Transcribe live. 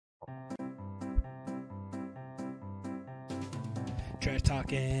Trash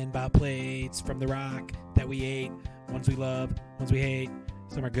talking about plates from the rock that we ate. Ones we love, ones we hate.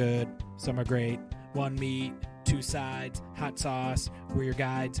 Some are good, some are great. One meat, two sides, hot sauce. We're your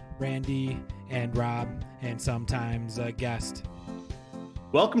guides, Randy and Rob, and sometimes a guest.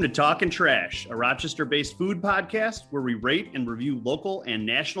 Welcome to Talkin' Trash, a Rochester-based food podcast where we rate and review local and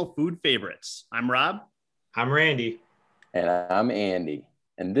national food favorites. I'm Rob. I'm Randy. And I'm Andy.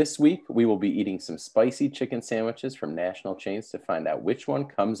 And this week, we will be eating some spicy chicken sandwiches from national chains to find out which one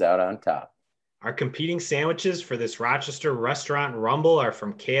comes out on top. Our competing sandwiches for this Rochester Restaurant Rumble are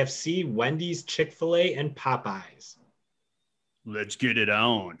from KFC, Wendy's, Chick-fil-A, and Popeyes. Let's get it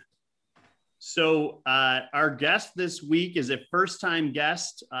on. So our guest this week is a first-time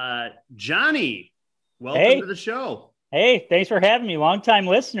guest, Johnny. Welcome to the show. Hey, thanks for having me. Long-time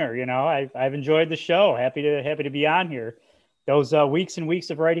listener. You know, I've enjoyed the show. Happy to be on here. Those weeks and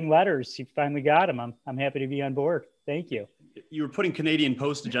weeks of writing letters, you finally got them. I'm happy to be on board. Thank you. You were putting Canadian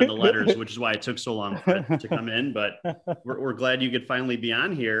postage on the letters, which is why it took so long for it to come in. But we're glad you could finally be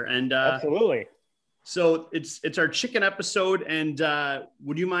on here. And absolutely. So it's our chicken episode. And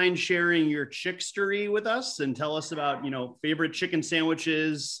would you mind sharing your chickstory with us and tell us about, favorite chicken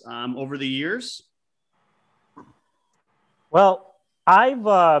sandwiches over the years? Well,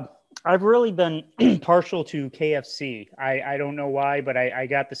 I've really been partial to KFC. I don't know why, but I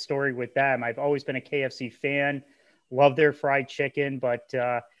got the story with them. I've always been a KFC fan, love their fried chicken. But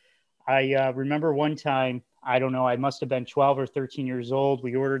I remember one time, I don't know, I must have been 12 or 13 years old.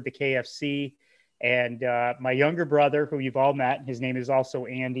 We ordered the KFC, and my younger brother, who you've all met, his name is also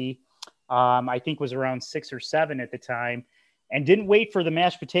Andy, I think was around 6 or 7 at the time, and didn't wait for the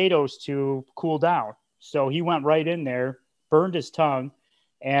mashed potatoes to cool down. So he went right in there, burned his tongue.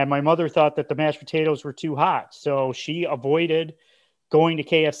 And my mother thought that the mashed potatoes were too hot. So she avoided going to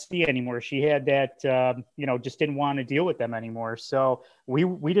KFC anymore. She had that, just didn't want to deal with them anymore. So we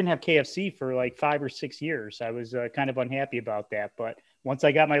didn't have KFC for like 5 or 6 years. I was kind of unhappy about that. But once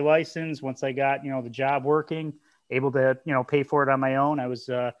I got my license, once I got, the job working, able to, pay for it on my own, I was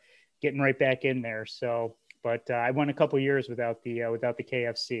getting right back in there. So, but I went a couple years without the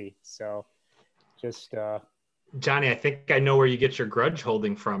KFC. So just, Johnny, I think I know where you get your grudge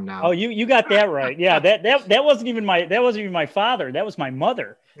holding from now. Oh, you got that right. Yeah, that wasn't even my father. That was my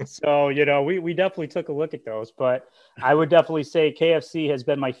mother. So, we definitely took a look at those, but I would definitely say KFC has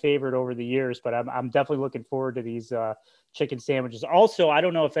been my favorite over the years, but I'm definitely looking forward to these chicken sandwiches. Also, I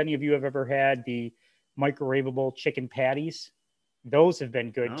don't know if any of you have ever had the microwavable chicken patties. Those have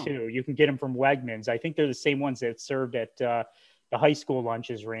been good too. You can get them from Wegmans. I think they're the same ones that served at the high school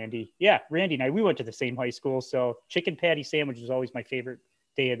lunches, Randy. Yeah, Randy and I, we went to the same high school. So chicken patty sandwich was always my favorite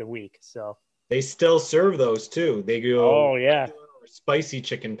day of the week. So they still serve those too. They go, oh yeah, spicy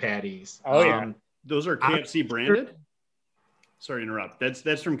chicken patties. Oh yeah. Those are KFC branded? Sorry to interrupt.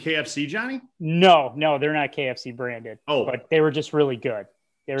 That's from KFC, Johnny? No, they're not KFC branded. Oh, but they were just really good.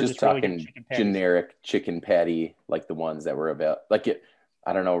 They were just really good chicken patties. Generic chicken patty, like the ones that were available.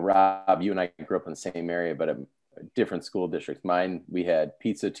 I don't know, Rob, you and I grew up in the same area, but different school districts. Mine, we had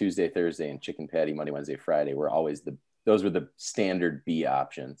pizza Tuesday, Thursday, and chicken patty Monday, Wednesday, Friday were always those were the standard B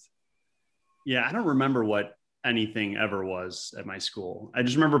options. Yeah, I don't remember what anything ever was at my school. I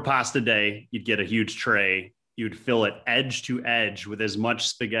just remember pasta day. You'd get a huge tray. You'd fill it edge to edge with as much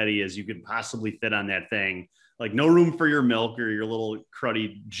spaghetti as you could possibly fit on that thing. Like no room for your milk or your little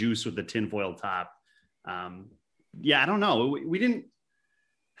cruddy juice with the tinfoil top. Yeah, I don't know. We didn't.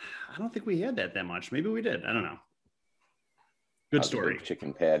 I don't think we had that much. Maybe we did. I don't know. Good story.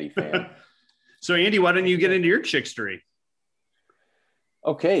 Chicken patty fan. So Andy, why don't you get into your chickstory?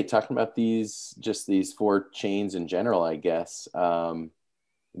 Okay. Talking about these 4 chains in general, I guess.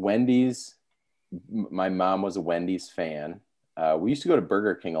 Wendy's, my mom was a Wendy's fan. We used to go to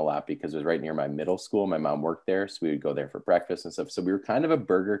Burger King a lot because it was right near my middle school. My mom worked there, so we would go there for breakfast and stuff. So we were kind of a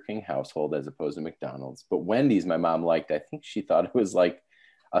Burger King household as opposed to McDonald's. But Wendy's, my mom liked. I think she thought it was like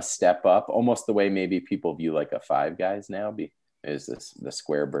a step up, almost the way maybe people view like a Five Guys now. Is this the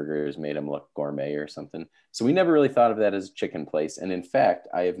square burgers made them look gourmet or something? So we never really thought of that as a chicken place. And in fact,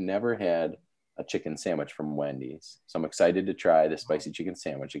 I have never had a chicken sandwich from Wendy's. So I'm excited to try the spicy chicken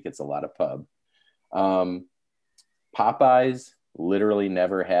sandwich. It gets a lot of pub. Popeyes, literally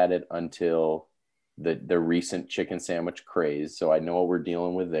never had it until the recent chicken sandwich craze. So I know what we're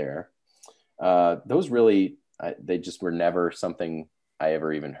dealing with there. Those really, they just were never something I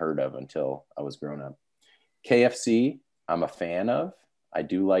ever even heard of until I was grown up. KFC, I'm a fan of. I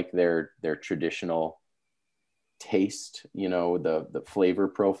do like their traditional taste, the flavor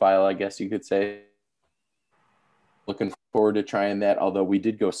profile, I guess you could say. Looking forward to trying that, although we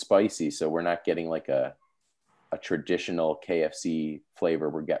did go spicy, so we're not getting like a a traditional KFC flavor.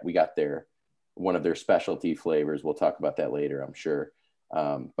 We got one of their specialty flavors. We'll talk about that later, I'm sure.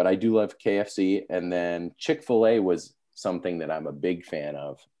 But I do love KFC. And then Chick-fil-A was something that I'm a big fan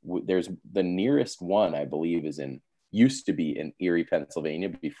of. There's the nearest one, I believe, used to be in Erie, Pennsylvania,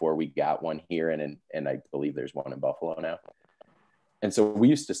 before we got one here. And I believe there's one in Buffalo now. And so we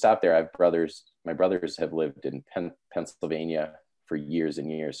used to stop there. My brothers have lived in Pennsylvania for years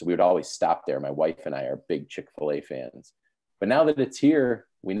and years. So we would always stop there. My wife and I are big Chick-fil-A fans. But now that it's here,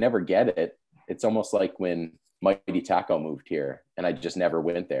 we never get it. It's almost like when Mighty Taco moved here and I just never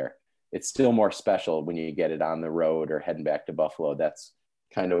went there. It's still more special when you get it on the road or heading back to Buffalo. That's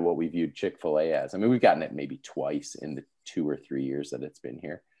kind of what we viewed Chick-fil-A as. I mean, we've gotten it maybe twice in the 2 or 3 years that it's been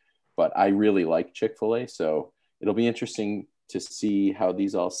here. But I really like Chick-fil-A. So it'll be interesting to see how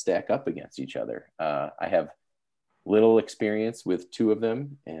these all stack up against each other. I have little experience with 2 of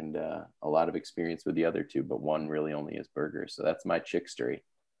them and a lot of experience with the other 2, but one really only is burgers. So that's my Chick story.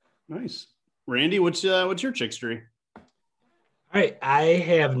 Nice. Randy, what's your Chick story? All right. I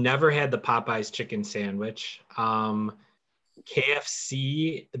have never had the Popeyes chicken sandwich. KFC,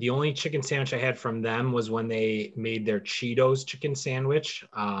 the only chicken sandwich I had from them was when they made their Cheetos chicken sandwich.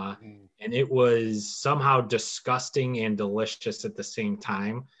 And it was somehow disgusting and delicious at the same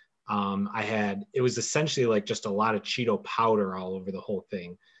time. It was essentially like just a lot of Cheeto powder all over the whole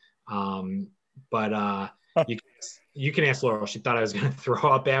thing. But you can ask Laurel. She thought I was going to throw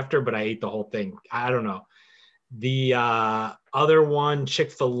up after, but I ate the whole thing. I don't know. The other one,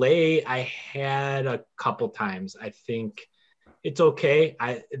 Chick-fil-A, I had a couple times. I think it's okay.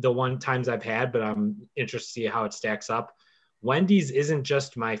 The one times I've had, but I'm interested to see how it stacks up. Wendy's isn't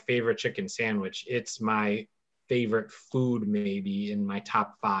just my favorite chicken sandwich. It's my favorite food, maybe in my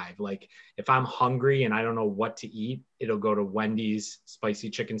top 5. Like if I'm hungry and I don't know what to eat, it'll go to Wendy's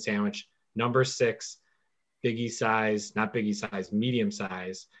spicy chicken sandwich, number 6, biggie size, not biggie size, medium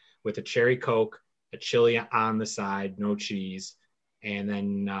size, with a cherry Coke, a chili on the side, no cheese. And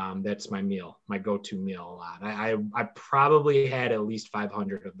then that's my meal, my go-to meal a lot. I probably had at least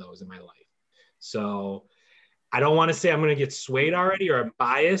 500 of those in my life. So I don't want to say I'm going to get swayed already or I'm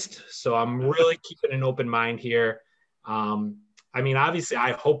biased. So I'm really keeping an open mind here. I mean, obviously,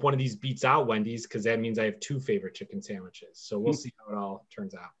 I hope one of these beats out Wendy's because that means I have 2 favorite chicken sandwiches. So we'll see how it all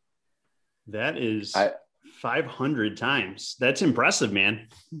turns out. That is 500 times. That's impressive, man.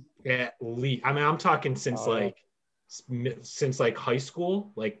 At least, I mean, I'm talking since high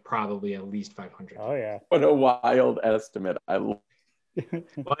school, like probably at least 500. Oh yeah. What a wild estimate.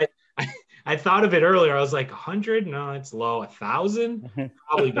 But I thought of it earlier. I was like 100. No, it's low. 1,000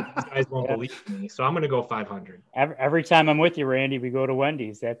 probably, but these guys won't believe me. So I'm going to go 500. Every time I'm with you, Randy, we go to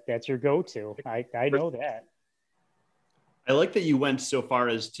Wendy's. That's your go-to. I know that. I like that you went so far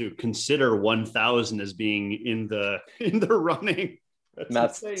as to consider 1,000 as being in the running. That's not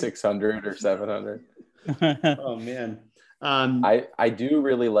insane. 600 or 700. Oh man. I do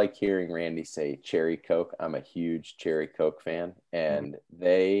really like hearing Randy say cherry Coke. I'm a huge cherry Coke fan, and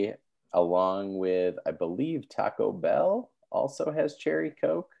they, along with I believe Taco Bell, also has cherry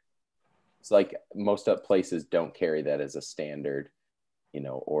Coke. It's like most places don't carry that as a standard,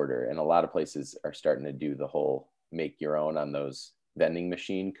 order, and a lot of places are starting to do the whole make your own on those vending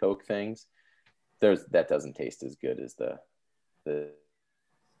machine Coke things. That doesn't taste as good as the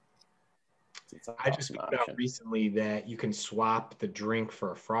I just found out recently that you can swap the drink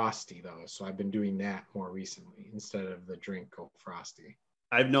for a Frosty, though. So I've been doing that more recently instead of the drink Coke Frosty.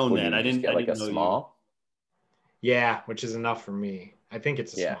 I've known that. I didn't get like a small. Yeah, which is enough for me. I think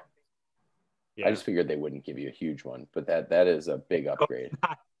it's a small. Yeah. I just figured they wouldn't give you a huge one, but that is a big upgrade.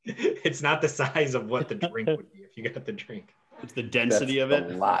 It's not the size of what the drink would be if you got the drink. It's the density of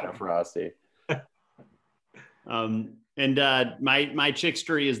it. A lot of Frosty. And my chick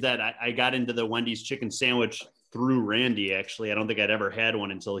story is that I got into the Wendy's chicken sandwich through Randy. Actually, I don't think I'd ever had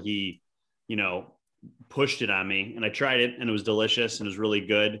one until he, pushed it on me, and I tried it, and it was delicious and it was really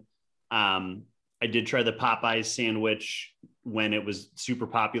good. I did try the Popeyes sandwich when it was super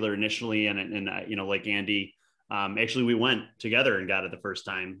popular initially, and like Andy, actually we went together and got it the first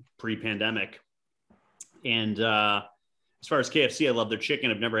time pre-pandemic. And as far as KFC, I love their chicken.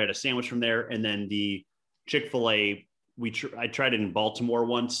 I've never had a sandwich from there. And then the Chick-fil-A, I tried it in Baltimore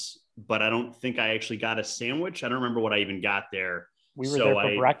once, but I don't think I actually got a sandwich. I don't remember what I even got there. We were there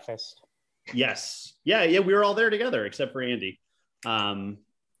for breakfast. Yes. Yeah. We were all there together except for Andy. It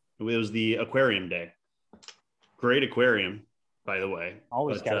was the aquarium day. Great aquarium, by the way.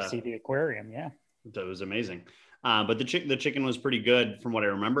 Always got to see the aquarium. Yeah. That was amazing. But the chicken was pretty good from what I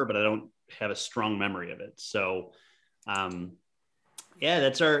remember, but I don't have a strong memory of it. So Yeah,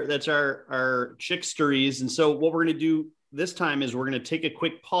 that's our chick stories. And so what we're going to do this time is we're going to take a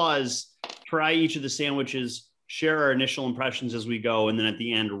quick pause, try each of the sandwiches, share our initial impressions as we go, and then at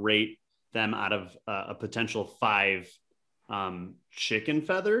the end rate them out of a potential 5 chicken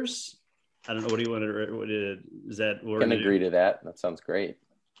feathers. I don't know. What do you want to? What is that? I can agree to that. That sounds great.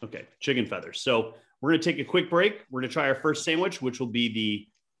 Okay, chicken feathers. So we're going to take a quick break. We're going to try our first sandwich, which will be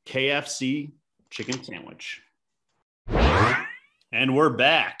the KFC chicken sandwich. And we're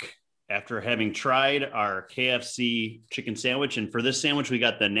back after having tried our KFC chicken sandwich. And for this sandwich, we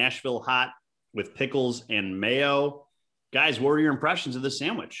got the Nashville hot with pickles and mayo. Guys, what were your impressions of this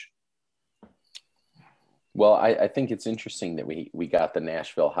sandwich? Well, I think it's interesting that we got the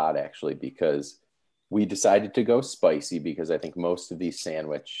Nashville hot actually, because we decided to go spicy because I think most of these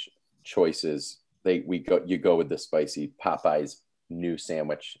sandwich choices, you go with the spicy. Popeye's new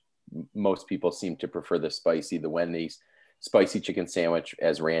sandwich, most people seem to prefer the spicy. The Wendy's spicy chicken sandwich,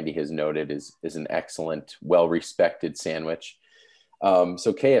 as Randy has noted, is an excellent, well-respected sandwich.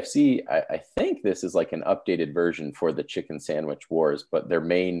 So KFC, I think this is like an updated version for the chicken sandwich wars, but their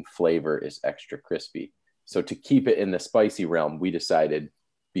main flavor is extra crispy. So to keep it in the spicy realm, we decided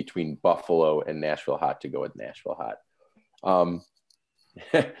between Buffalo and Nashville hot to go with Nashville hot.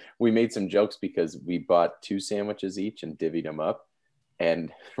 We made some jokes because we bought 2 sandwiches each and divvied them up.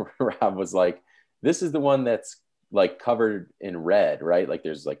 And Rob was like, this is the one that's like covered in red, right? Like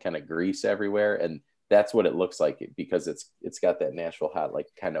there's like kind of grease everywhere. And that's what it looks like because it's got that Nashville hot, like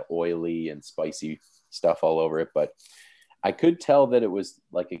kind of oily and spicy stuff all over it. But I could tell that it was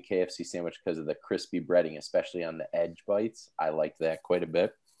like a KFC sandwich because of the crispy breading, especially on the edge bites. I liked that quite a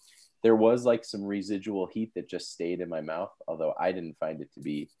bit. There was like some residual heat that just stayed in my mouth, although I didn't find it to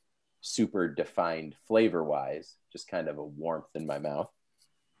be super defined flavor wise, just kind of a warmth in my mouth.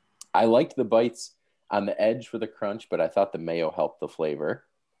 I liked the bites on the edge for the crunch, but I thought the mayo helped the flavor.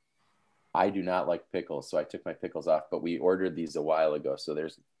 I do not like pickles, so I took my pickles off, but we ordered these a while ago. So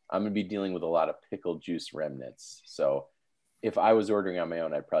I'm going to be dealing with a lot of pickle juice remnants. So if I was ordering on my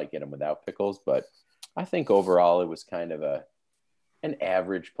own, I'd probably get them without pickles, but I think overall it was kind of an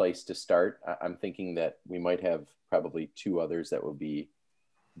average place to start. I'm thinking that we might have probably 2 others that would be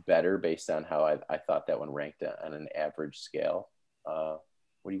better based on how I thought that one ranked on an average scale. What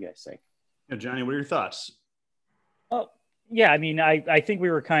do you guys think? Yeah, Johnny, what are your thoughts? Well, yeah, I mean, I think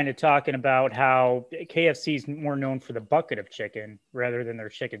we were kind of talking about how KFC is more known for the bucket of chicken rather than their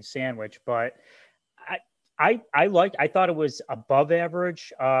chicken sandwich, but I thought it was above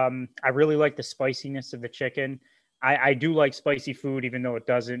average. I really like the spiciness of the chicken. I do like spicy food, even though it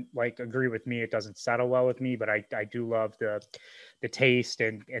doesn't like agree with me. It doesn't settle well with me, but I do love the taste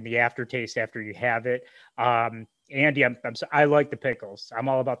and the aftertaste after you have it. Andy, I like the pickles. I'm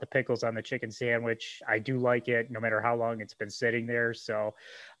all about the pickles on the chicken sandwich. I do like it no matter how long it's been sitting there. So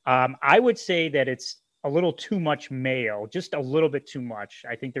I would say that it's a little too much mayo, just a little bit too much.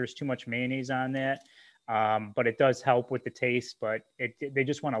 I think there's too much mayonnaise on that. But it does help with the taste, but they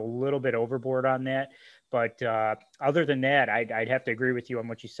just went a little bit overboard on that. But other than that, I'd have to agree with you on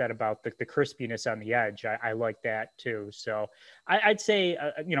what you said about the crispiness on the edge. I like that too. So I'd say,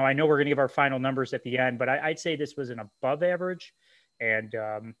 I know we're going to give our final numbers at the end, but I'd say this was an above average and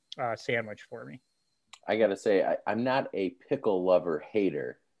sandwich for me. I got to say, I'm not a pickle lover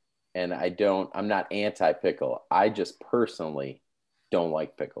hater, and I'm not anti-pickle. I just personally don't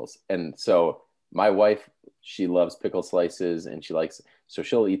like pickles. And so my wife, she loves pickle slices and so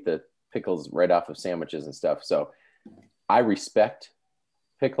she'll eat the pickles right off of sandwiches and stuff. So I respect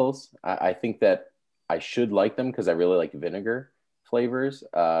pickles. I think that I should like them because I really like vinegar flavors.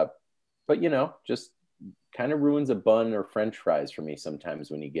 But just kind of ruins a bun or French fries for me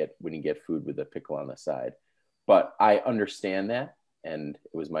sometimes when you get food with a pickle on the side. But I understand that, and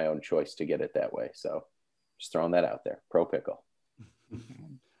it was my own choice to get it that way. So just throwing that out there. Pro pickle.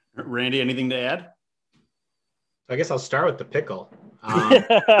 Randy, anything to add? I guess I'll start with the pickle.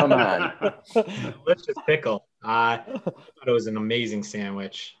 Come on. Delicious pickle. I thought it was an amazing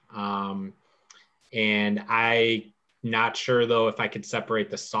sandwich. And I'm not sure, though, if I could separate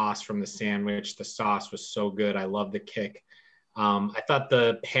the sauce from the sandwich. The sauce was so good. I love the kick. I thought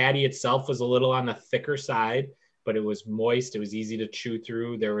the patty itself was a little on the thicker side, but it was moist. It was easy to chew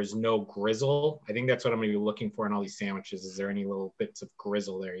through. There was no grizzle. I think that's what I'm going to be looking for in all these sandwiches. Is there any little bits of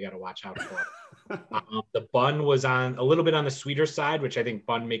grizzle there you got to watch out for? The bun was on a little bit on the sweeter side, which I think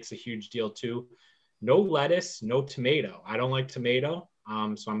bun makes a huge deal too. No lettuce, no tomato. I don't like tomato,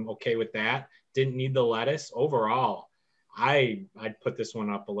 so I'm okay with that. Didn't need the lettuce. Overall, I'd put this one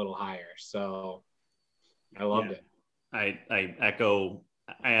up a little higher. So I loved it. I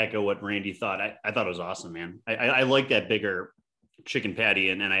echo what Randy thought. I thought it was awesome, man. I like that bigger chicken patty.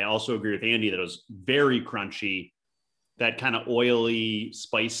 And I also agree with Andy that it was very crunchy. That kind of oily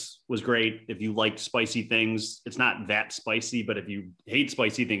spice was great. If you liked spicy things, it's not that spicy, but if you hate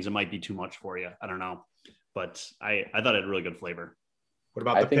spicy things, it might be too much for you. I don't know. But I thought it had really good flavor. What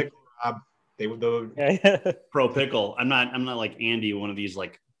about pickle, Rob? They would Pro pickle. I'm not like Andy, one of these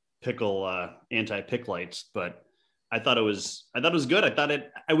like pickle anti-picklites, but I thought it was good.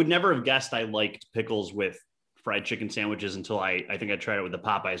 I would never have guessed I liked pickles with fried chicken sandwiches until I think I tried it with the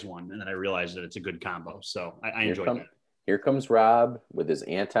Popeyes one, and then I realized that it's a good combo. So I enjoyed that. Here comes Rob with his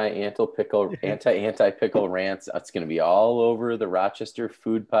anti-pickle rants. It's going to be all over the Rochester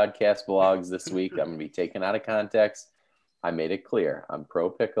Food Podcast blogs this week. I'm going to be taken out of context. I made it clear. I'm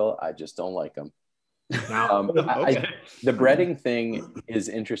pro pickle. I just don't like them. Okay. The breading thing is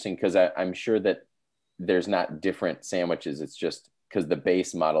interesting because I'm sure that there's not different sandwiches. It's just because the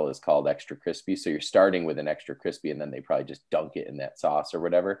base model is called extra crispy. So you're starting with an extra crispy and then they probably just dunk it in that sauce or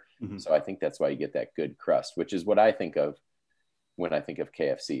whatever. Mm-hmm. So I think that's why you get that good crust, which is what I think of when I think of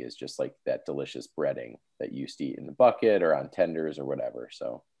KFC, is just like that delicious breading that you used to eat in the bucket or on tenders or whatever.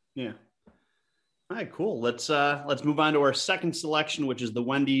 So, yeah. All right, cool. Let's move on to our second selection, which is the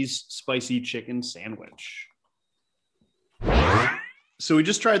Wendy's spicy chicken sandwich. So we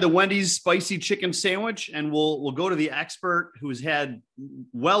just tried the Wendy's spicy chicken sandwich, and we'll go to the expert who's had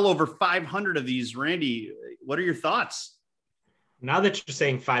well over 500 of these. Randy, what are your thoughts? Now that you're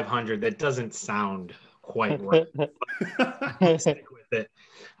saying 500, that doesn't sound quite right. Stick with it.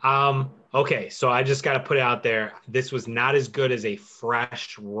 Okay, so I just got to put it out there. This was not as good as a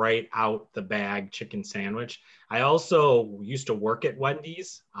fresh, right out the bag chicken sandwich. I also used to work at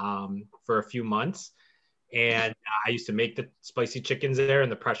Wendy's for a few months. And I used to make the spicy chickens there in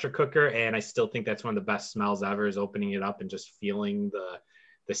the pressure cooker. And I still think that's one of the best smells ever, is opening it up and just feeling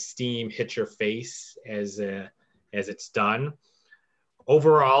the steam hit your face as it's done.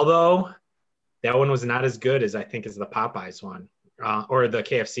 Overall, though, that one was not as good as I think as the Popeyes one or the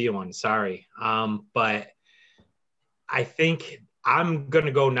KFC one. Sorry. But I think I'm going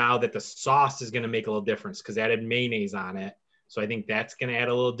to go now that the sauce is going to make a little difference because they added mayonnaise on it. So I think that's going to add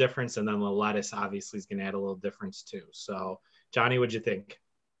a little difference. And then the lettuce obviously is going to add a little difference too. So Johnny, what'd you think?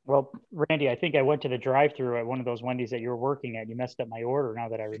 Well, Randy, I think I went to the drive-thru at one of those Wendy's that you were working at. You messed up my order now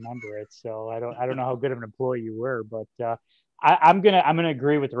that I remember it. So I don't know how good of an employee you were, but I'm gonna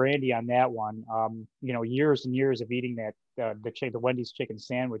agree with Randy on that one. Years and years of eating that the Wendy's chicken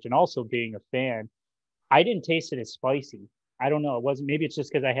sandwich and also being a fan, I didn't taste it as spicy. I don't know. It wasn't. Maybe it's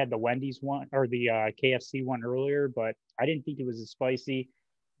just because I had the Wendy's one or the KFC one earlier, but I didn't think it was as spicy.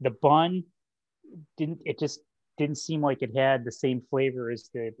 The bun just didn't seem like it had the same flavor as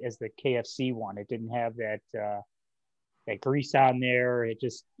the KFC one. It didn't have that grease on there. It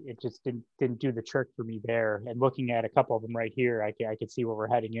just didn't do the trick for me there. And looking at a couple of them right here, I could see what we're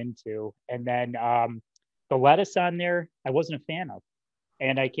heading into. And then the lettuce on there, I wasn't a fan of.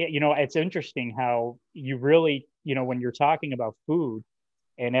 And I can't, it's interesting how you really, when you're talking about food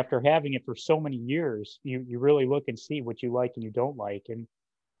and after having it for so many years, you really look and see what you like and you don't like. And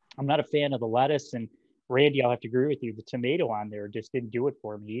I'm not a fan of the lettuce. And Randy, I'll have to agree with you. The tomato on there just didn't do it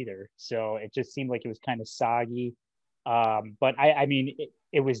for me either. So it just seemed like it was kind of soggy. But I mean,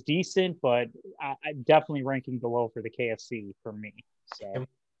 it was decent, but I definitely ranking below for the KFC for me. So.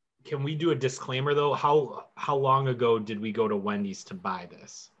 Can we do a disclaimer though? How long ago did we go to Wendy's to buy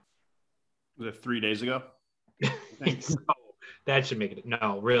this? Was it 3 days ago? Thanks. No, that should make it.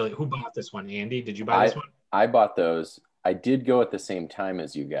 No, really. Who bought this one? Andy, did you buy this one? I bought those. I did go at the same time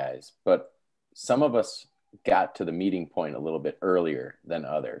as you guys, but some of us got to the meeting point a little bit earlier than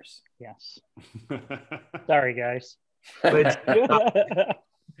others. Yes. Sorry, guys.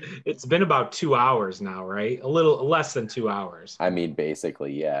 It's been about 2 hours now, right? A little less than 2 hours. I mean,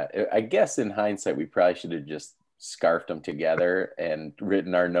 basically, yeah. I guess in hindsight, we probably should have just scarfed them together and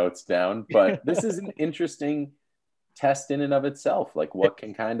written our notes down. But this is an interesting test in and of itself. Like, what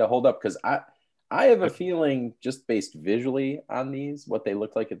can kind of hold up? Because I have a feeling, just based visually on these, what they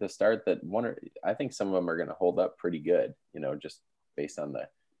look like at the start, that I think some of them are going to hold up pretty good. Just based on the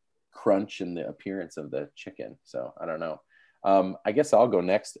crunch and the appearance of the chicken. So I don't know. I guess I'll go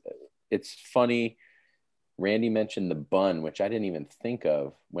next. It's funny. Randy mentioned the bun, which I didn't even think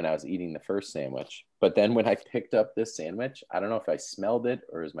of when I was eating the first sandwich. But then when I picked up this sandwich, I don't know if I smelled it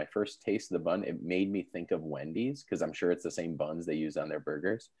or it was my first taste of the bun. It made me think of Wendy's because I'm sure it's the same buns they use on their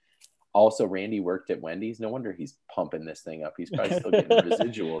burgers. Also, Randy worked at Wendy's. No wonder he's pumping this thing up. He's probably still getting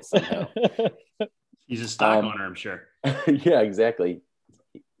residuals somehow. He's a stock owner, I'm sure. Yeah, exactly.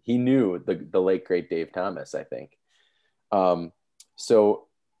 He knew the late, great Dave Thomas, I think. So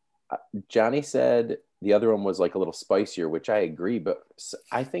Johnny said The other one was like a little spicier, which I agree, but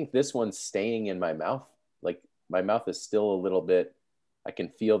I think this one's staying in my mouth. Like my mouth is still a little bit, I can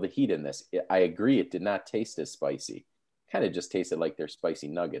feel the heat in this. I agree. It did not taste as spicy. Kind of just tasted like they're spicy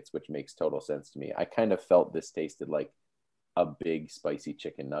nuggets, which makes total sense to me. I kind of felt this tasted like a big spicy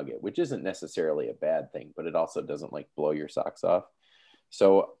chicken nugget, which isn't necessarily a bad thing, but it also doesn't like blow your socks off.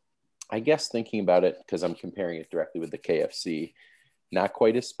 So I guess thinking about it, because I'm comparing it directly with the KFC, not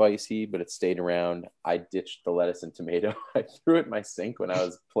quite as spicy, but it stayed around. I ditched the lettuce and tomato. I threw it in my sink when I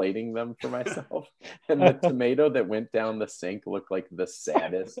was plating them for myself. And the tomato that went down the sink looked like the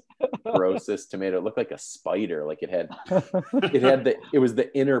saddest, grossest tomato. It looked like a spider. Like it was the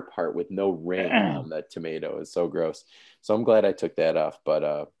inner part with no ring on the tomato. It was so gross. So I'm glad I took that off.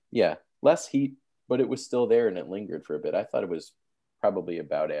 But yeah, less heat, but it was still there and it lingered for a bit. I thought it was probably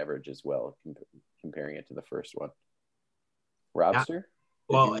about average as well, comparing it to the first one. Robster?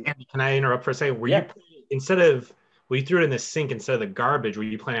 Well, Andy, can I interrupt for a second? Were you threw it in the sink instead of the garbage? Were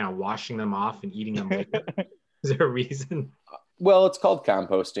you planning on washing them off and eating them later? Is there a reason? Well, it's called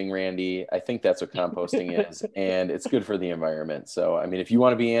composting, Randy. I think that's what composting is, and it's good for the environment. So, I mean, if you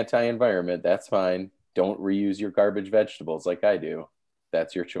want to be anti-environment, that's fine. Don't reuse your garbage vegetables like I do.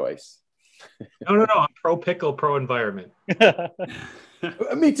 That's your choice. No. I'm pro pickle, pro environment.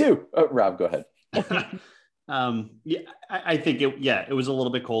 Me too. Rob, go ahead. I think it was a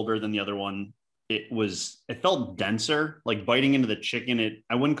little bit colder than the other one. It felt denser, like biting into the chicken.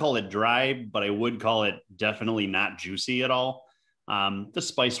 I wouldn't call it dry, but I would call it definitely not juicy at all. The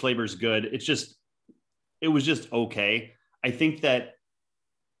spice flavor is good. It was just okay. I think that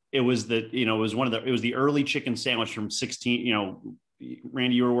it was the early chicken sandwich from 16,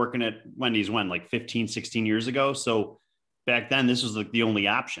 Randy, you were working at Wendy's when, like 15, 16 years ago. So back then this was like the only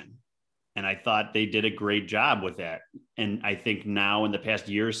option. And I thought they did a great job with that. And I think now in the past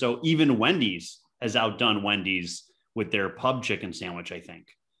year or so, even Wendy's has outdone Wendy's with their pub chicken sandwich, I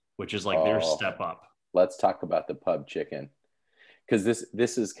think, which is like their step up. Let's talk about the pub chicken. Because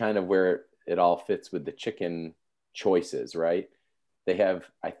this is kind of where it all fits with the chicken choices, right? They have,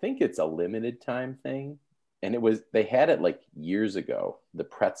 I think it's a limited time thing. And they had it like years ago, the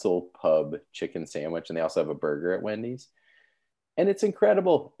pretzel pub chicken sandwich. And they also have a burger at Wendy's. And it's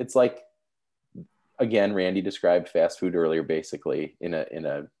incredible. It's like, again, Randy described fast food earlier, basically in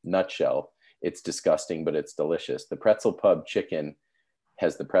a nutshell. It's disgusting, but it's delicious. The pretzel pub chicken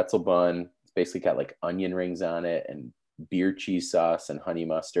has the pretzel bun. It's basically got like onion rings on it and beer cheese sauce and honey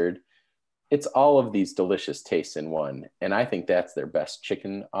mustard. It's all of these delicious tastes in one. And I think that's their best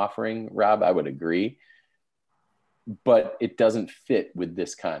chicken offering, Rob. I would agree. But it doesn't fit with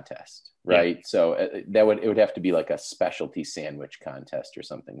this contest, right? Yeah. So it would have to be like a specialty sandwich contest or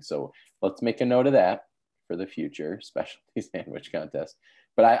something. So let's make a note of that for the future, specialty sandwich contest.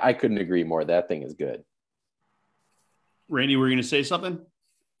 But I couldn't agree more. That thing is good. Randy, were you going to say something?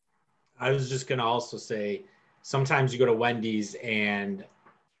 I was just going to also say, sometimes you go to Wendy's and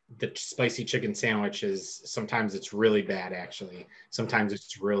the spicy chicken sandwiches, sometimes it's really bad, actually. Sometimes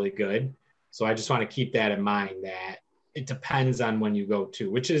it's really good. So I just want to keep that in mind, that it depends on when you go to,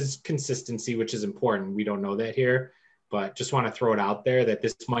 which is consistency, which is important. We don't know that here, but just want to throw it out there that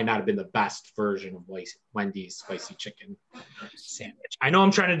this might not have been the best version of Wendy's spicy chicken sandwich. I know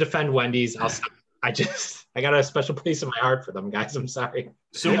I'm trying to defend Wendy's. I got a special place in my heart for them, guys. I'm sorry.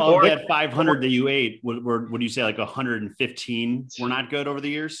 So of that 500 that you ate, would you say like 115 were not good over the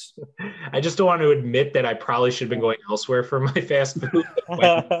years? I just don't want to admit that I probably should have been going elsewhere for my fast food.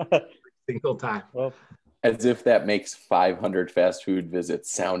 Single time. Well, as if that makes 500 fast food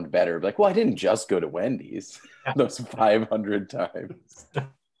visits sound better. Like, well, I didn't just go to Wendy's those 500 times.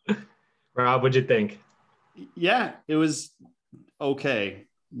 Rob, what'd you think? Yeah, it was okay.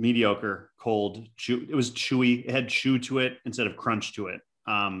 Mediocre, cold. It was chewy. It had chew to it instead of crunch to it.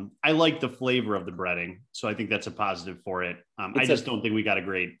 I like the flavor of the breading, so I think that's a positive for it. I just don't think we got a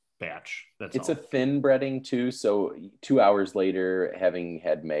great batch. It's a thin breading too, so 2 hours later, having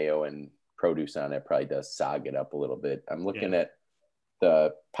had mayo and produce on it probably does sog it up a little bit. I'm looking at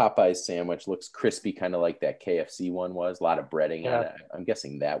the Popeyes sandwich, looks crispy, kind of like that KFC one was. A lot of breading on it. I'm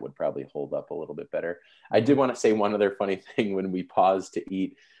guessing that would probably hold up a little bit better. I did want to say one other funny thing. When we paused to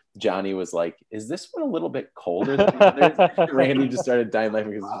eat, Johnny was like, "Is this one a little bit colder than the others?" Randy just started dying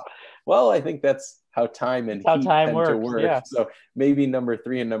laughing because, well, I think that's how time and heat tend to work. Yeah. So maybe number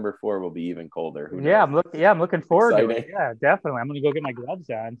 3 and number 4 will be even colder. Who knows? I'm looking forward to it. Yeah, definitely. I'm gonna go get my gloves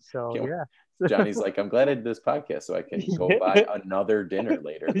on. So yeah. Johnny's like, I'm glad I did this podcast so I can go buy another dinner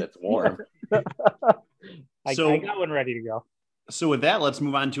later that's warm. I got one ready to go. So with that, let's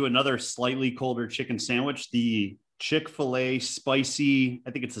move on to another slightly colder chicken sandwich, the Chick-fil-A spicy.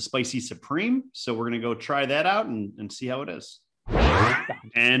 I think it's a spicy supreme. So we're going to go try that out and see how it is.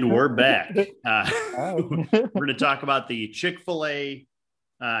 And we're back. We're going to talk about the Chick-fil-A.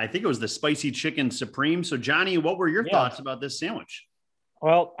 I think it was the spicy chicken supreme. So Johnny, what were your thoughts about this sandwich?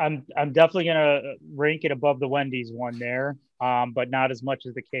 Well, I'm definitely gonna rank it above the Wendy's one there, but not as much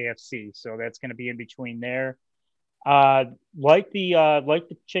as the KFC. So that's gonna be in between there. Like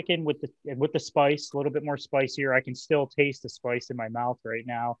the chicken with the spice, a little bit more spicier. I can still taste the spice in my mouth right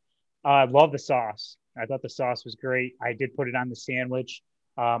now. Love the sauce. I thought the sauce was great. I did put it on the sandwich.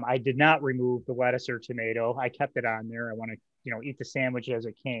 I did not remove the lettuce or tomato. I kept it on there. I want to eat the sandwich as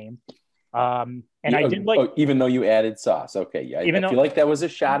it came. And I did like, even though you added sauce. Okay. Yeah. I feel like that was a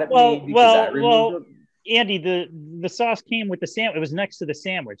shot at me. Well, Andy, the sauce came with the sandwich. It was next to the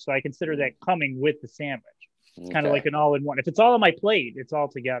sandwich. So I consider that coming with the sandwich. It's kind of like an all-in-one. If it's all on my plate, it's all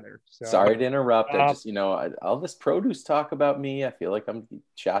together. So, sorry to interrupt. I just, all this produce talk about me. I feel like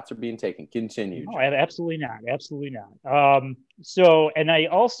shots are being taken. Continue. No, absolutely not. Absolutely not. And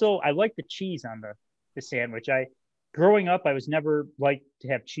I like the cheese on the sandwich. Growing up, I was never like to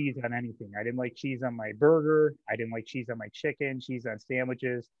have cheese on anything. I didn't like cheese on my burger. I didn't like cheese on my chicken, cheese on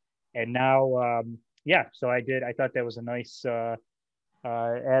sandwiches. And now, so I did. I thought that was a nice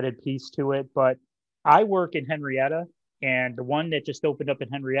added piece to it. But I work in Henrietta, and the one that just opened up in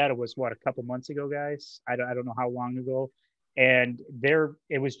Henrietta was a couple months ago, guys. I don't know how long ago. And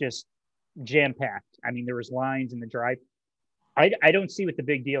it was just jam-packed. I mean, there was lines in the drive. I don't see what the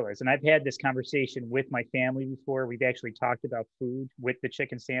big deal is. And I've had this conversation with my family before. We've actually talked about food with the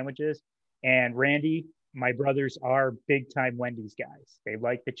chicken sandwiches. And Randy, my brothers are big time Wendy's guys. They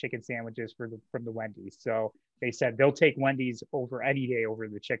like the chicken sandwiches from the Wendy's. So they said they'll take Wendy's over any day over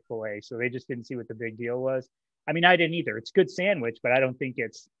the Chick-fil-A. So they just didn't see what the big deal was. I mean, I didn't either. It's a good sandwich, but I don't think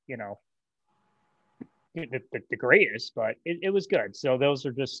it's, the greatest, but it was good. So those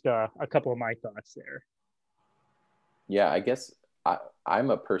are just a couple of my thoughts there. Yeah, I guess I'm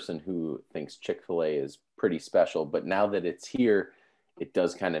a person who thinks Chick-fil-A is pretty special, but now that it's here, it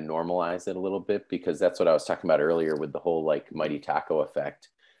does kind of normalize it a little bit, because that's what I was talking about earlier with the whole like Mighty Taco effect.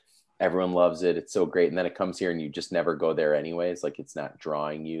 Everyone loves it. It's so great. And then it comes here and you just never go there anyways. Like, it's not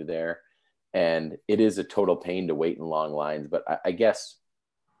drawing you there. And it is a total pain to wait in long lines, but I guess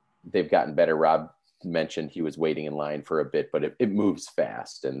they've gotten better. Rob mentioned he was waiting in line for a bit, but it moves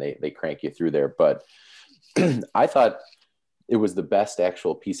fast and they crank you through there. But I thought it was the best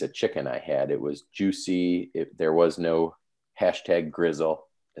actual piece of chicken I had. It was juicy. There was no #grizzle,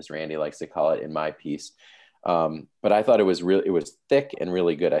 as Randy likes to call it, in my piece. But I thought it was thick and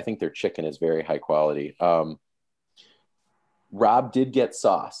really good. I think their chicken is very high quality. Rob did get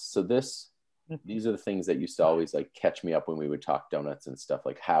sauce. So these are the things that used to always like catch me up when we would talk donuts and stuff,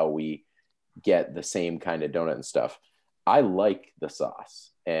 like how we get the same kind of donut and stuff. I like the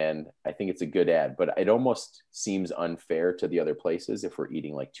sauce and I think it's a good add, but it almost seems unfair to the other places if we're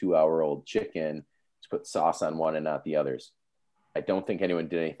eating like 2-hour-old chicken to put sauce on one and not the others. I don't think anyone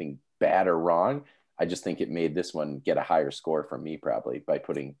did anything bad or wrong. I just think it made this one get a higher score from me, probably by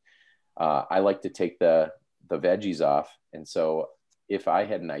putting, I like to take the veggies off. And so if I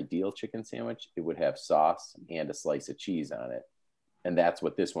had an ideal chicken sandwich, it would have sauce and a slice of cheese on it. And that's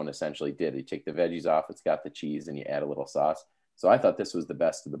what this one essentially did. You take the veggies off, it's got the cheese, and you add a little sauce. So I thought this was the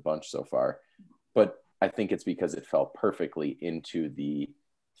best of the bunch so far. But I think it's because it fell perfectly into the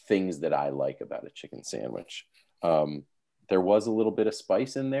things that I like about a chicken sandwich. There was a little bit of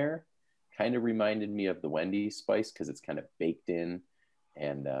spice in there. Kind of reminded me of the Wendy's spice because it's kind of baked in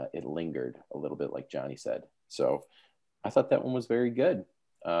and it lingered a little bit, like Johnny said. So I thought that one was very good.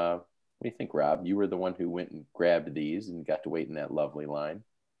 What do you think, Rob? You were the one who went and grabbed these and got to wait in that lovely line.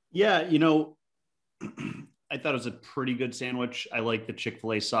 Yeah, I thought it was a pretty good sandwich. I like the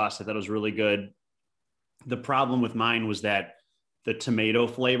Chick-fil-A sauce. I thought it was really good. The problem with mine was that the tomato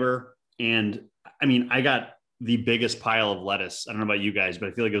flavor, and I mean, I got the biggest pile of lettuce. I don't know about you guys, but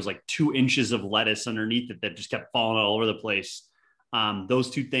I feel like it was like 2 inches of lettuce underneath it that just kept falling all over the place. Those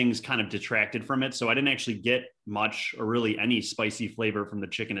two things kind of detracted from it. So I didn't actually get much or really any spicy flavor from the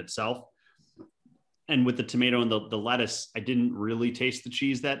chicken itself. And with the tomato and the lettuce, I didn't really taste the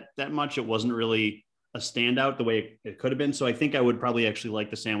cheese that much. It wasn't really a standout the way it could have been. So I think I would probably actually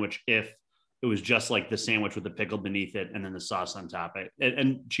like the sandwich if it was just like the sandwich with the pickle beneath it and then the sauce on top.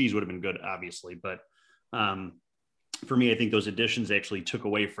 And cheese would have been good, obviously. But for me, I think those additions actually took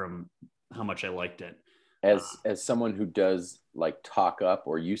away from how much I liked it. As someone who does like talk up,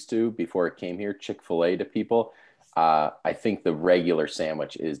 or used to before it came here, Chick-fil-A to people, I think the regular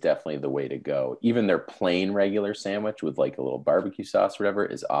sandwich is definitely the way to go. Even their plain regular sandwich with like a little barbecue sauce or whatever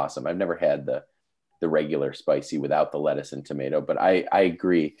is awesome. I've never had the the regular spicy without the lettuce and tomato. But I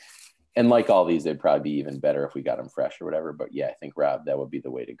agree. And like all these, they'd probably be even better if we got them fresh or whatever. But yeah, I think, Rob, that would be the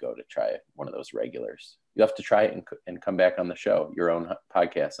way to go to try one of those regulars. You have to try it and come back on the show, your own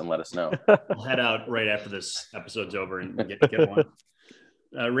podcast, and let us know. I'll head out right after this episode's over and get one.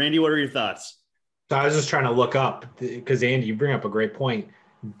 Randy, what are your thoughts? So I was just trying to look up because, Andy, you bring up a great point.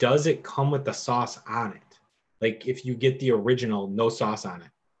 Does it come with the sauce on it? Like if you get the original, no sauce on it?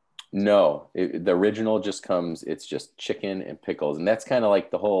 No, the original just comes, it's just chicken and pickles. And that's kind of like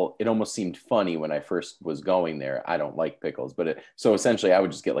it almost seemed funny when I first was going there. I don't like pickles, so essentially I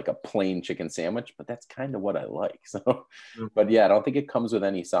would just get like a plain chicken sandwich, but that's kind of what I like. So, but yeah, I don't think it comes with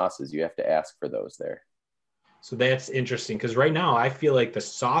any sauces. You have to ask for those there. So that's interesting because right now I feel like the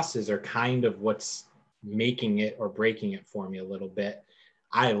sauces are kind of what's making it or breaking it for me a little bit.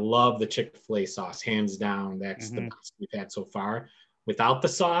 I love the Chick-fil-A sauce, hands down. That's the best we've had so far. Without the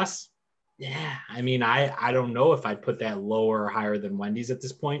sauce, yeah, I mean, I don't know if I'd put that lower or higher than Wendy's at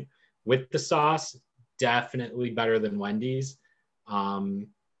this point. With the sauce, definitely better than Wendy's. And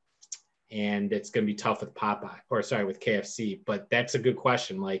it's going to be tough with with KFC, but that's a good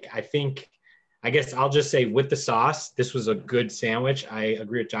question. Like, I guess I'll just say with the sauce, this was a good sandwich. I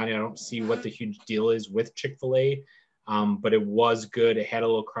agree with Johnny. I don't see what the huge deal is with Chick-fil-A, but it was good. It had a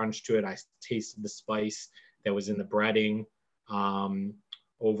little crunch to it. I tasted the spice that was in the breading.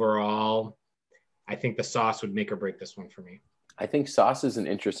 Overall, I think the sauce would make or break this one for me. I think sauce is an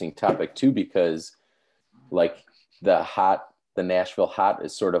interesting topic too, because like the Nashville hot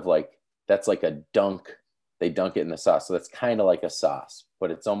is sort of like, that's like a dunk. They dunk it in the sauce. So that's kind of like a sauce,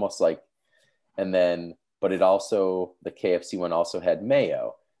 but it's almost like, but it also, the KFC one also had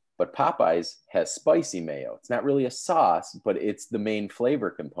mayo, but Popeyes has spicy mayo. It's not really a sauce, but it's the main flavor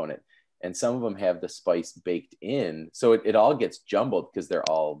component. And some of them have the spice baked in. So it all gets jumbled because they're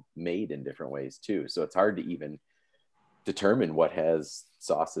all made in different ways too. So it's hard to even determine what has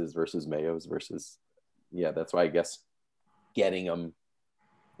sauces versus mayos versus, that's why I guess getting them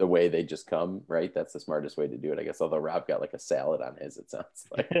the way they just come, right? That's the smartest way to do it, I guess. Although Rob got like a salad on his, it sounds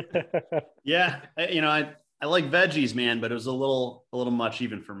like. Yeah. I like veggies, man, but it was a little much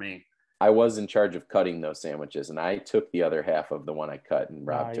even for me. I was in charge of cutting those sandwiches, and I took the other half of the one I cut, and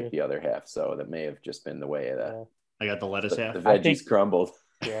Rob took the other half. So that may have just been the way that I got the lettuce half. The veggies crumbled.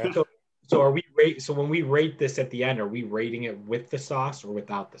 Yeah. So when we rate this at the end, are we rating it with the sauce or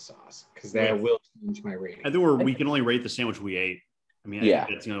without the sauce? Because that will change my rating. I think we can only rate the sandwich we ate. I mean, I think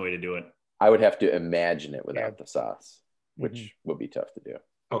that's the only way to do it. I would have to imagine it without the sauce, which would be tough to do.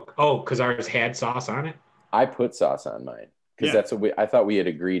 Oh, because ours had sauce on it? I put sauce on mine. Because that's what I thought we had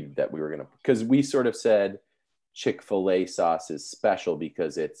agreed that we were going to, because we sort of said Chick-fil-A sauce is special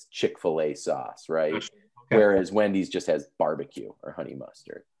because it's Chick-fil-A sauce, right? Okay. Whereas Wendy's just has barbecue or honey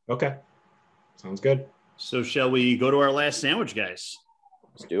mustard. Okay. Sounds good. So shall we go to our last sandwich, guys?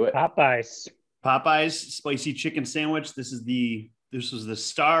 Let's do it. Popeyes spicy chicken sandwich. This was the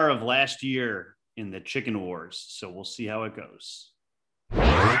star of last year in the chicken wars. So we'll see how it goes.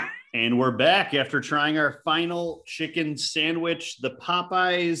 And we're back after trying our final chicken sandwich, the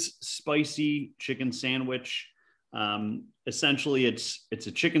Popeyes spicy chicken sandwich. Essentially, it's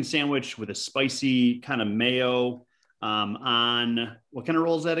a chicken sandwich with a spicy kind of mayo on what kind of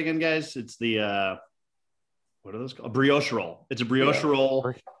roll is that again, guys? It's the what are those called? A brioche roll. It's a brioche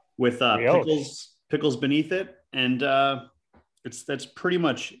roll with pickles beneath it, and that's pretty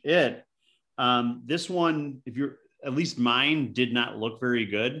much it. This one, at least mine did not look very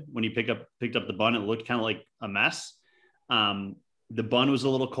good. When you picked up the bun, it looked kind of like a mess. The bun was a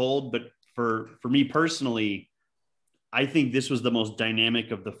little cold, but for me personally, I think this was the most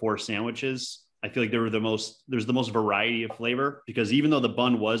dynamic of the four sandwiches. I feel like there's the most variety of flavor, because even though the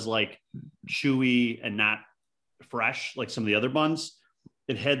bun was like chewy and not fresh like some of the other buns,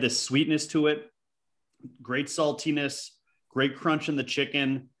 it had this sweetness to it, great saltiness, great crunch in the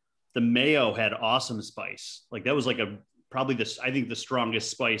chicken. The mayo had awesome spice. Like that was like I think the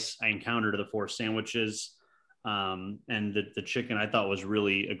strongest spice I encountered of the four sandwiches. And the chicken I thought was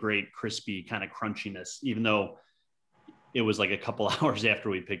really a great crispy kind of crunchiness, even though it was like a couple hours after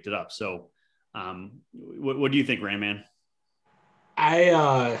we picked it up. So what do you think, Randman?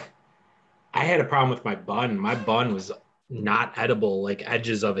 I had a problem with my bun. My bun was not edible, like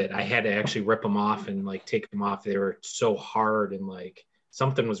edges of it. I had to actually rip them off and like take them off. They were so hard and like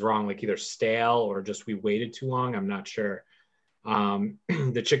something was wrong, like either stale or just we waited too long. I'm not sure.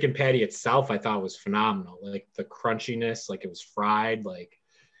 The chicken patty itself, I thought was phenomenal. Like the crunchiness, like it was fried, like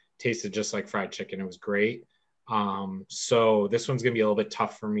tasted just like fried chicken. It was great. So this one's going to be a little bit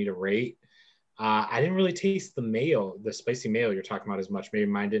tough for me to rate. I didn't really taste the mayo, the spicy mayo you're talking about as much. Maybe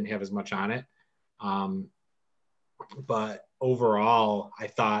mine didn't have as much on it. But overall, I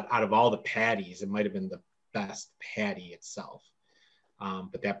thought out of all the patties, it might have been the best patty itself.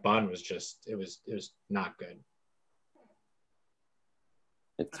 But that bun was just, it was not good.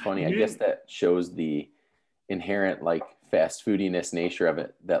 It's funny. I guess that shows the inherent like fast foodiness nature of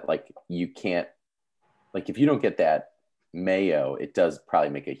it, that like you can't, like if you don't get that mayo, it does probably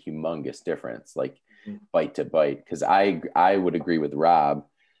make a humongous difference, like bite to bite. Because I would agree with Rob.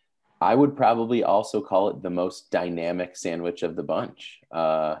 I would probably also call it the most dynamic sandwich of the bunch.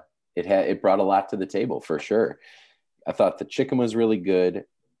 It brought a lot to the table for sure. I thought the chicken was really good.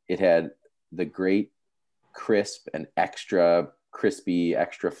 It had the great crisp and extra crispy,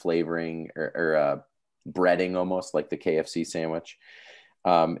 extra flavoring or breading, almost like the KFC sandwich.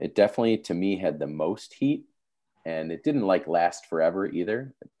 It definitely, to me, had the most heat, and it didn't like last forever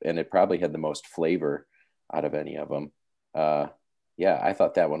either. And it probably had the most flavor out of any of them. Yeah, I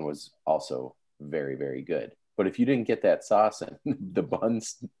thought that one was also very, very good. But if you didn't get that sauce and the bun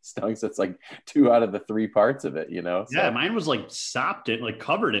stunk, so it's like 2 out of the 3 parts of it, you know? So yeah, mine was like sopped it, like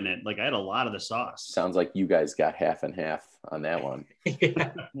covered in it. Like I had a lot of the sauce. sounds like you guys got half and half on that one.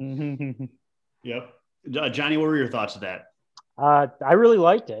 Yeah. Yep. Johnny, what were your thoughts of that? I really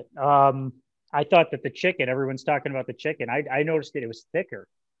liked it. I thought that the chicken, everyone's talking about the chicken. I noticed that it was thicker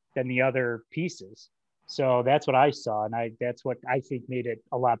than the other pieces. So that's what I saw. And that's what I think made it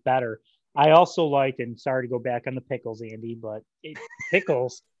a lot better. I also liked, and sorry to go back on the pickles, Andy, but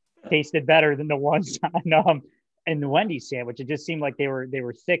pickles tasted better than the ones on in the Wendy's sandwich. It just seemed like they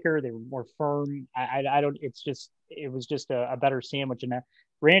were thicker, they were more firm. It was just a better sandwich. And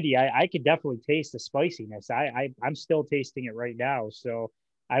Randy, I could definitely taste the spiciness. I'm still tasting it right now. So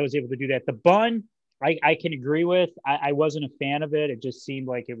I was able to do that. The bun, I can agree with. I wasn't a fan of it. It just seemed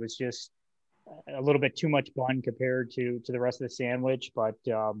like it was just a little bit too much bun compared to the rest of the sandwich. But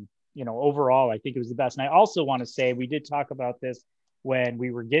overall, I think it was the best. And I also want to say, we did talk about this when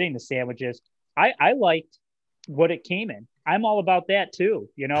we were getting the sandwiches. I liked what it came in. I'm all about that too.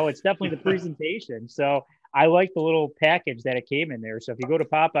 It's definitely the presentation. So I like the little package that it came in there. So if you go to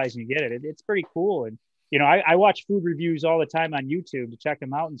Popeyes and you get it, it's pretty cool. And, I watch food reviews all the time on YouTube to check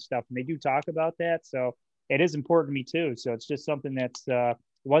them out and stuff. And they do talk about that. So it is important to me too. So it's just something that's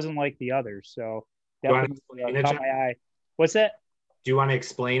wasn't like the others. So definitely caught my eye. What's that? Do you want to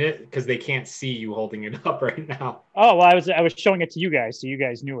explain it? Because they can't see you holding it up right now. Oh, well, I was showing it to you guys, so you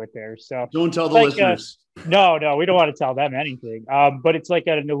guys knew it there. So Don't tell the listeners. No, we don't want to tell them anything. But it's like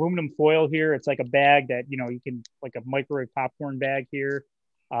an aluminum foil here. It's like a bag that, you can, like a microwave popcorn bag here.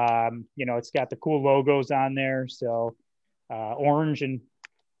 It's got the cool logos on there. So orange and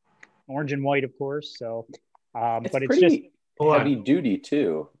white, of course. So, but it's just heavy duty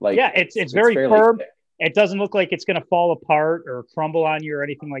too. Like, yeah, it's very firm. Thick. It doesn't look like it's going to fall apart or crumble on you or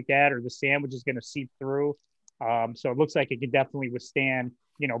anything like that, or the sandwich is going to seep through. So it looks like it could definitely withstand,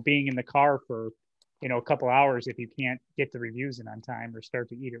 being in the car for, a couple hours if you can't get the reviews in on time or start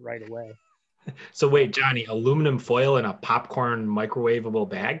to eat it right away. So wait, Johnny, aluminum foil in a popcorn microwavable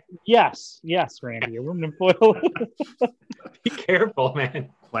bag? Yes, Randy, aluminum foil. Be careful, man.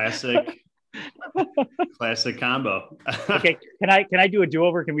 Classic combo. Okay, can I do a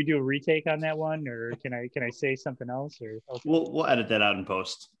do-over? Can we do a retake on that one, or can I say something else? Or okay. We'll edit that out in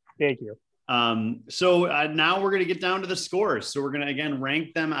post. Thank you. So now we're going to get down to the scores. So we're going to, again,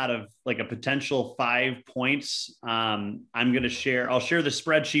 rank them out of like a potential 5 points. I'll share the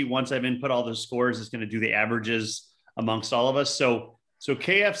spreadsheet once I've input all the scores. It's going to do the averages amongst all of us. So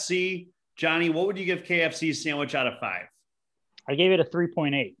KFC, Johnny, what would you give KFC's sandwich out of 5? I gave it a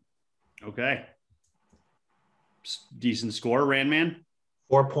 3.8. Okay. Decent score, Randman.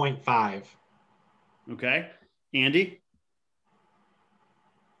 4.5. Okay. Andy?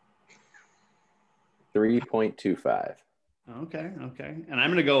 3.25. Okay. And I'm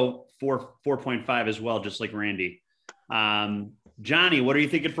going to go 4.5 as well, just like Randy. Johnny, what are you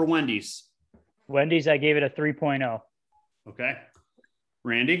thinking for Wendy's? Wendy's, I gave it a 3.0. Okay.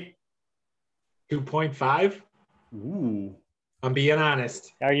 Randy? 2.5. Ooh. I'm being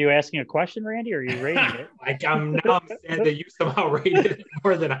honest. Are you asking a question, Randy, or are you rating it? I'm sad that you somehow rated it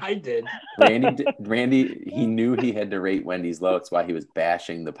more than I did. Randy, he knew he had to rate Wendy's low. That's why he was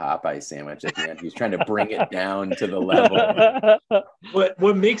bashing the Popeye sandwich at the end. He was trying to bring it down to the level.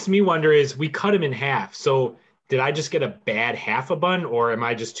 What makes me wonder is we cut him in half. So did I just get a bad half a bun, or am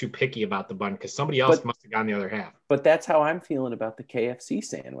I just too picky about the bun? Because somebody else must have gotten the other half. But that's how I'm feeling about the KFC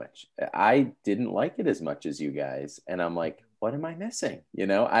sandwich. I didn't like it as much as you guys. And I'm like, what am I missing?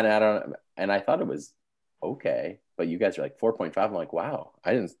 And I thought it was okay, but you guys are like 4.5. I'm like, wow,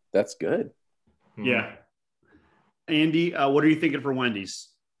 that's good. Yeah. Andy, what are you thinking for Wendy's?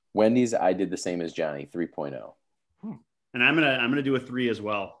 Wendy's, I did the same as Johnny, 3.0. And I'm gonna do a 3 as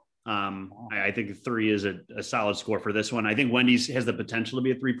well. I think 3 is a solid score for this one. I think Wendy's has the potential to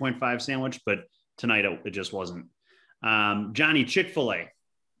be a 3.5 sandwich, but tonight it just wasn't. Johnny, Chick-fil-A.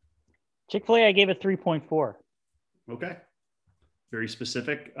 Chick-fil-A, I gave it 3.4. Okay. Very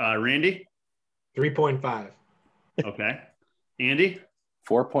specific. Randy? 3.5. Okay. Andy?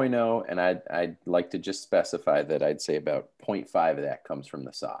 4.0, and I'd like to just specify that I'd say about 0.5 of that comes from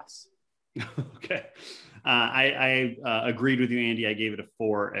the sauce. Okay. I agreed with you, Andy. I gave it a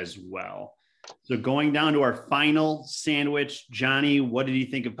 4 as well. So going down to our final sandwich, Johnny, what did you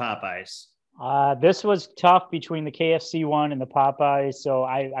think of Popeyes? This was tough between the KFC one and the Popeyes, so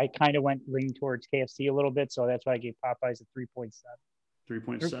I kind of leaning towards KFC a little bit, so that's why I gave Popeyes a 3.7.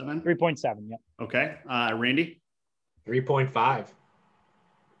 3.7? 3.7, yeah. Okay. Randy? 3.5.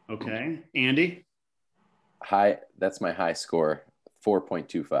 Okay. Andy? That's my high score,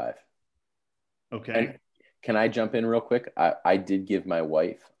 4.25. Okay. And can I jump in real quick? I did give my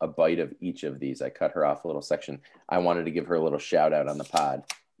wife a bite of each of these. I cut her off a little section. I wanted to give her a little shout out on the pod,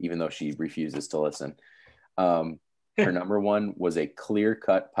 even though she refuses to listen. Her number 1 was a clear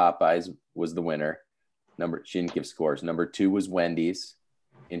cut Popeyes was the winner. She didn't give scores. Number 2 was Wendy's.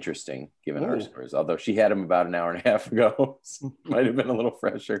 Interesting, given our scores. Although she had them about an hour and a half ago, so might have been a little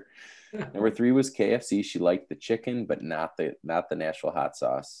fresher. Number 3 was KFC. She liked the chicken, but not the Nashville hot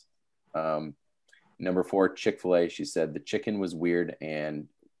sauce. Number 4, Chick-fil-A. She said the chicken was weird, and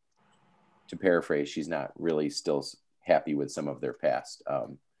to paraphrase, she's not really still happy with some of their past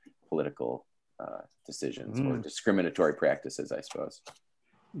political decisions or discriminatory practices, I suppose.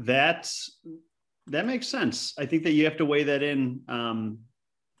 That makes sense. I think that you have to weigh that in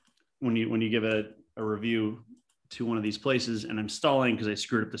when you give a review to one of these places. And I'm stalling because I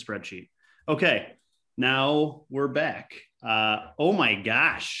screwed up the spreadsheet. Okay, now we're back. Oh my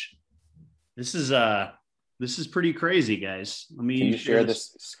gosh, this is pretty crazy, guys. Can you share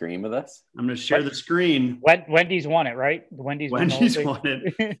this screen with us? I'm going to share the screen. Wendy's won it, right? Wendy's won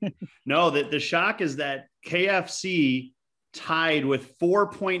it. No, the shock is that KFC tied with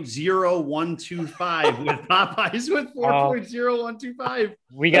 4.0125 with Popeyes with 4.0125.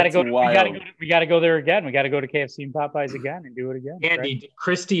 We got to go there again. We got to go to KFC and Popeyes again and do it again. Andy, right? Did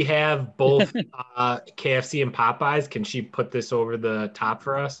Christy have both KFC and Popeyes? Can she put this over the top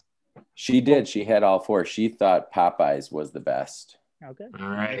for us? She did. She had all 4. She thought Popeyes was the best. Okay. All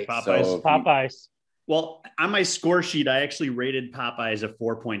right. Popeyes. Well, on my score sheet, I actually rated Popeyes a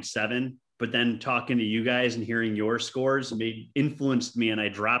 4.7. But then talking to you guys and hearing your scores influenced me, and I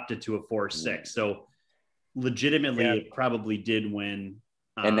dropped it to a 4.6. So legitimately, it probably did win.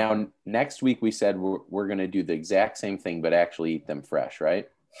 And now next week we said we're going to do the exact same thing, but actually eat them fresh, right?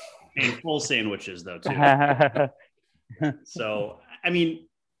 And full sandwiches though too. So I mean,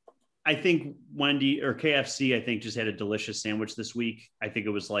 I think Wendy or KFC, I think just had a delicious sandwich this week. I think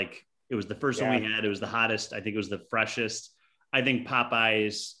it was the first one we had. It was the hottest. I think it was the freshest. I think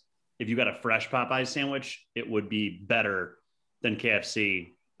Popeyes. If you got a fresh Popeyes sandwich, it would be better than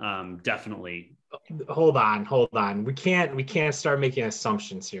KFC. Definitely. Hold on. We can't start making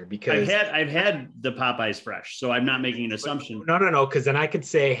assumptions here because I've had the Popeyes fresh, so I'm not making an assumption. No. Because then I could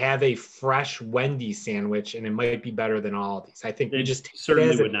say have a fresh Wendy's sandwich, and it might be better than all of these. I think we just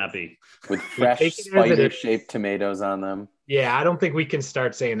certainly would not be with fresh spider-shaped tomatoes on them. Yeah, I don't think we can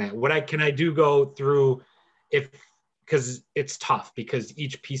start saying that. Can I do go through because it's tough because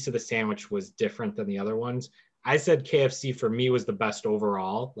each piece of the sandwich was different than the other ones. I said KFC for me was the best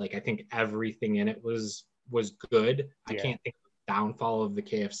overall. Like I think everything in it was good. I can't think of the downfall of the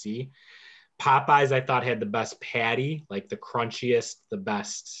KFC. Popeyes I thought had the best patty, like the crunchiest, the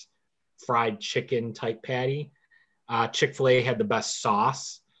best fried chicken type patty. Chick-fil-A had the best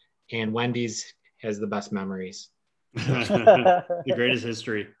sauce, and Wendy's has the best memories. The greatest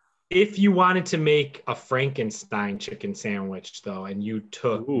history. If you wanted to make a Frankenstein chicken sandwich, though, and you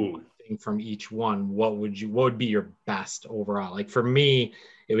took one thing from each one, what would be your best overall? Like for me,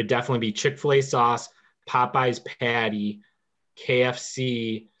 it would definitely be Chick-fil-A sauce, Popeyes patty,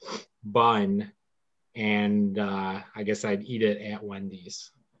 KFC bun, and I guess I'd eat it at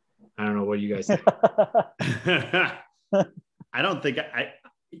Wendy's. I don't know what you guys think. I don't think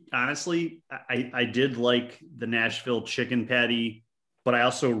honestly, I did like the Nashville chicken patty, but I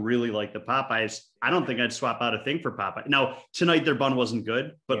also really like the Popeyes. I don't think I'd swap out a thing for Popeye. Now, tonight their bun wasn't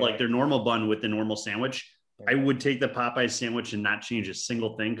good, but like their normal bun with the normal sandwich, I would take the Popeyes sandwich and not change a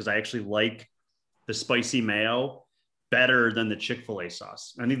single thing because I actually like the spicy mayo better than the Chick-fil-A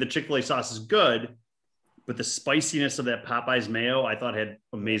sauce. I think the Chick-fil-A sauce is good, but the spiciness of that Popeyes mayo I thought had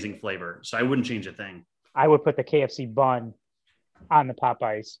amazing flavor. So I wouldn't change a thing. I would put the KFC bun on the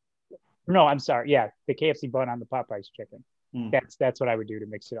Popeyes. No, I'm sorry. Yeah, the KFC bun on the Popeyes chicken. That's what I would do to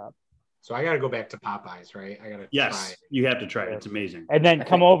mix it up. So I got to go back to Popeyes, right? I got to Yes, try it. you have to try it. It's amazing. And then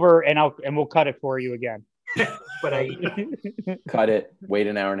come over and we'll cut it for you again. But I Cut it, wait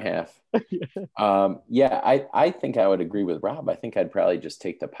an hour and a half. I think I would agree with Rob. I think I'd probably just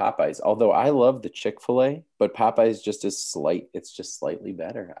take the Popeyes, although I love the Chick-fil-A, but Popeyes just is it's just slightly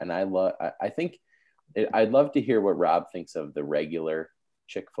better. And I'd love to hear what Rob thinks of the regular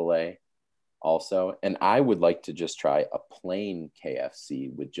Chick-fil-A also. And I would like to just try a plain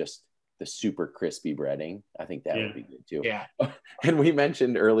KFC with just the super crispy breading. I think that would be good too. Yeah. And we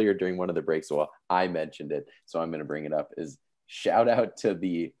mentioned earlier during one of the breaks, well, I mentioned it, so I'm going to bring it up, is shout out to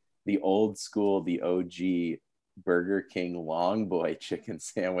the old school, the OG Burger King Long Boy chicken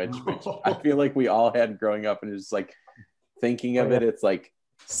sandwich, which I feel like we all had growing up, and it's just like thinking of it, it's like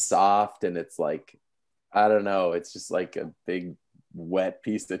soft and it's like, I don't know, it's just like a big wet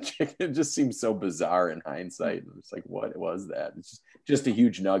piece of chicken. It just seems so bizarre in hindsight. It's like, what was that? It's just a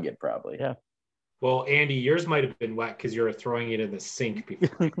huge nugget, probably. Yeah. Well, Andy, yours might have been wet because you were throwing it in the sink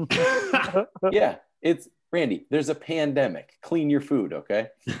before. Yeah, it's Randy. There's a pandemic. Clean your food, okay?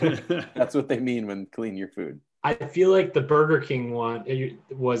 That's what they mean when clean your food. I feel like the Burger King one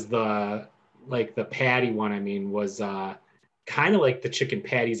was the patty one. I mean, was kind of like the chicken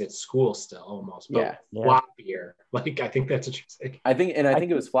patties at school still almost, but floppier. Like, I think that's what you're saying. I think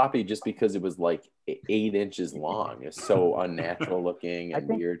it was floppy just because it was like 8 inches long. It's so unnatural looking and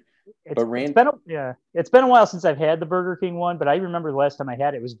weird. But it's been a while since I've had the Burger King one, but I remember the last time I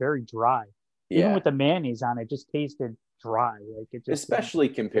had it, it was very dry. Even with the mayonnaise on it, just tasted dry. Like it just, especially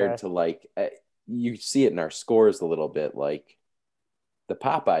compared to like you see it in our scores a little bit. Like the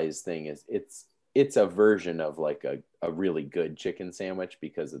Popeyes thing is it's a version of like a really good chicken sandwich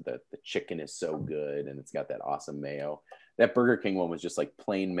because of the chicken is so good and it's got that awesome mayo. That Burger King one was just like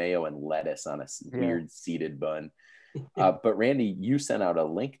plain mayo and lettuce on a weird seeded bun. But Randy, you sent out a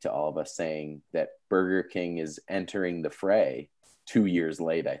link to all of us saying that Burger King is entering the fray 2 years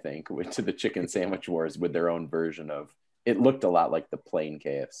late, I think, to the chicken sandwich wars with their own version of. It looked a lot like the plain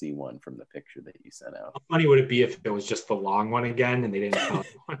KFC one from the picture that you sent out. How funny would it be if it was just the long one again and they didn't tell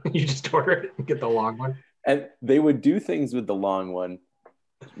you? You just order it and get the long one? And they would do things with the long one.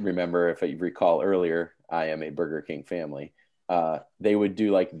 Remember, if you recall earlier, I am a Burger King family. They would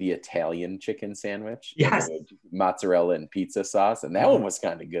do like the Italian chicken sandwich. Yes. Mozzarella and pizza sauce. And that one was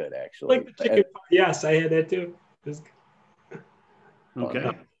kind of good, actually. Like the chicken. Yes, I had that too. Okay.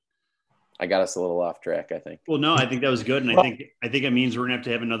 I got us a little off track, I think. Well, no, I think that was good. And I think it means we're going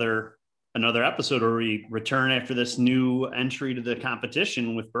to have another episode where we return after this new entry to the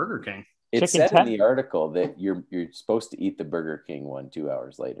competition with Burger King. It said in the article that you're supposed to eat the Burger King one 2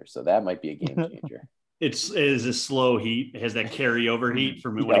 hours later. So that might be a game changer. It is a slow heat. It has that carryover heat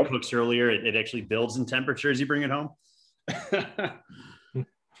from when it cooks earlier. It actually builds in temperature as you bring it home.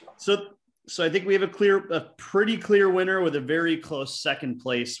 So I think we have a pretty clear winner with a very close second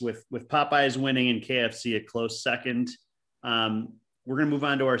place with Popeyes winning and KFC a close second. We're going to move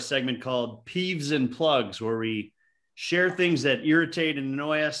on to our segment called Peeves and Plugs, where we share things that irritate and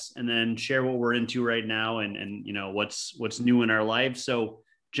annoy us and then share what we're into right now and you know, what's new in our lives. So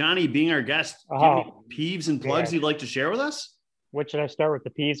Johnny, being our guest, do you have any peeves and plugs you'd like to share with us? What should I start with, the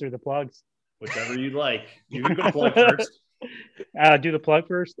peeves or the plugs? Whichever you'd like. You can go plug first. Do the plug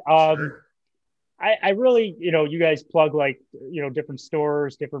first. Sure. I really, you guys plug like, different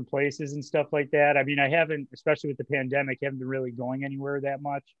stores, different places and stuff like that. I mean, I haven't, especially with the pandemic, haven't been really going anywhere that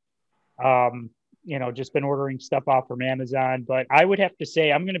much. Just been ordering stuff off from Amazon, but I would have to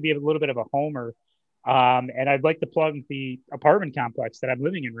say I'm going to be a little bit of a homer. And I'd like to plug the apartment complex that I'm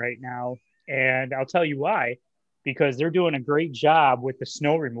living in right now. And I'll tell you why, because they're doing a great job with the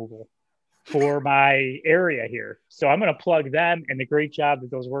snow removal for my area here. So I'm going to plug them and the great job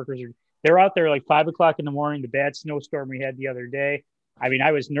that those workers they're out there like 5 o'clock in the morning, the bad snowstorm we had the other day. I mean,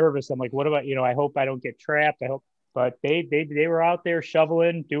 I was nervous. I'm like, what about, I hope I don't get trapped. But they were out there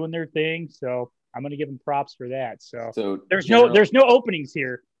shoveling, doing their thing. So I'm going to give them props for that. So there's no openings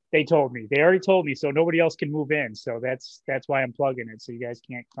here. They told me. They already told me, so nobody else can move in. So that's why I'm plugging it. So you guys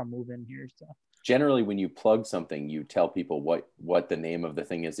can't come move in here. So generally, when you plug something, you tell people what the name of the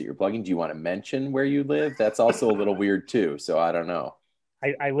thing is that you're plugging. Do you want to mention where you live? That's also a little weird too. So I don't know.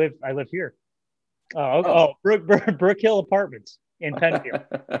 I live here. Brook Hill Apartments in Penfield.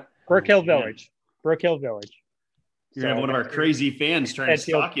 Brook Hill Village. Brook Hill Village. You're gonna have one of our crazy fans trying to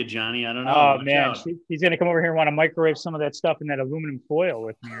stalk you, Johnny. I don't know. Oh man, he's gonna come over here and want to microwave some of that stuff in that aluminum foil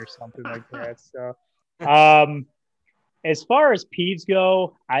with me or something like that. So, As far as peeves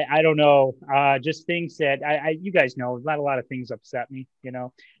go, I don't know. Just things that you guys know, not a lot of things upset me,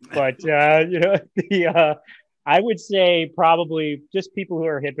 but I would say probably just people who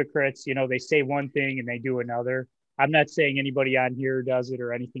are hypocrites. They say one thing and they do another. I'm not saying anybody on here does it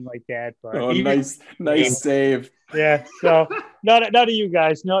or anything like that, but Oh, nice save. yeah. So none of you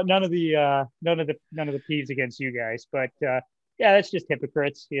guys, none of the peeves against you guys, but yeah, that's just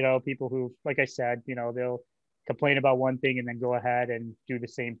hypocrites. People who, like I said, they'll complain about one thing and then go ahead and do the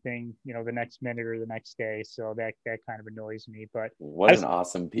same thing, the next minute or the next day. So that kind of annoys me. But what an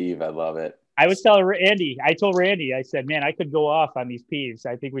awesome peeve! I love it. I was telling Randy, I said, man, I could go off on these peeves.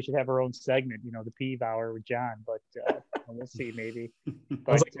 I think we should have our own segment, the peeve hour with John. But we'll see, maybe.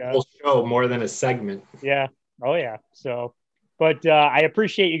 But like a whole show more than a segment. Yeah. Oh yeah. So. But I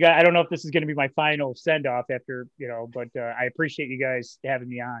appreciate you guys. I don't know if this is going to be my final send off after, but I appreciate you guys having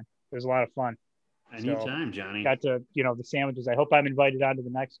me on. It was a lot of fun. Anytime, Johnny. Got to, the sandwiches. I hope I'm invited on to the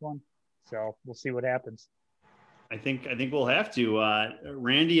next one. So we'll see what happens. I think we'll have to.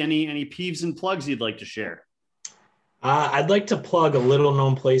 Randy, any peeves and plugs you'd like to share? I'd like to plug a little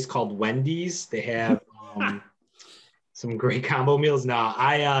known place called Wendy's. They have some great combo meals. Now,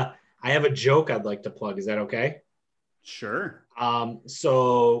 I have a joke I'd like to plug. Is that okay? Sure.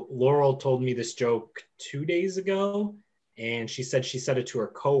 So Laurel told me this joke 2 days ago, and she said it to her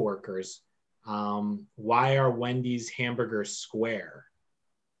coworkers. Why are Wendy's hamburgers square?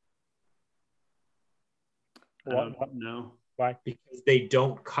 I don't know. Why? Because they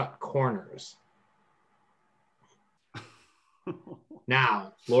don't cut corners.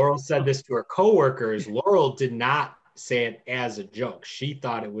 Now, Laurel said this to her coworkers. Laurel did not say it as a joke. She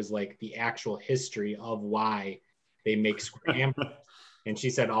thought it was like the actual history of why they make square hamburgers. And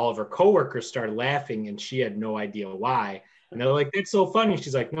she said all of her coworkers started laughing and she had no idea why. And they're like, that's so funny.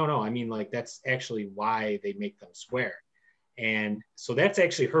 She's like, no, I mean, like, that's actually why they make them square. And so that's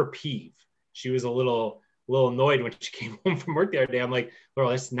actually her peeve. She was a little annoyed when she came home from work the other day. I'm like,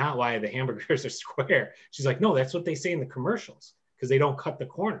 Laurel, that's not why the hamburgers are square. She's like, no, that's what they say in the commercials because they don't cut the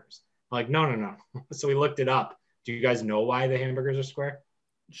corners. I'm like, no. So we looked it up. Do you guys know why the hamburgers are square?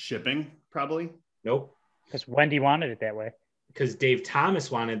 Shipping, probably. Nope. Because Wendy wanted it that way. Because Dave Thomas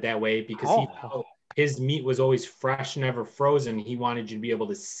wanted it that way because his meat was always fresh, never frozen. He wanted you to be able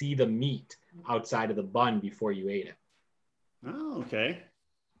to see the meat outside of the bun before you ate it. Oh, okay.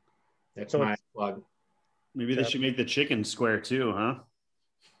 That's my plug. Maybe they should make the chicken square too, huh?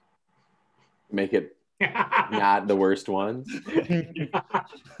 Make it not the worst ones.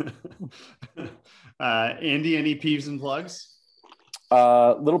 Andy, any peeves and plugs?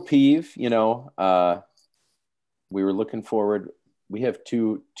 Little peeve, we were looking forward. We have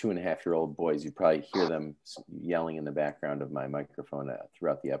 2.5-year-old boys. You probably hear them yelling in the background of my microphone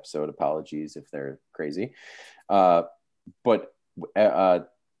throughout the episode. Apologies if they're crazy. But we all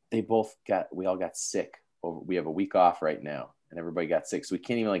got sick. We have a week off right now and everybody got sick. So we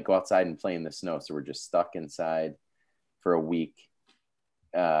can't even go outside and play in the snow. So we're just stuck inside for a week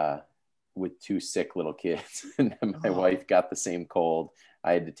with 2 sick little kids. And then my wife got the same cold.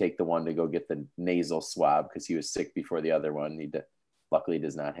 I had to take the one to go get the nasal swab because he was sick before the other one. He luckily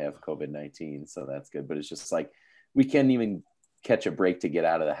does not have COVID-19, so that's good. But it's just we can't even catch a break to get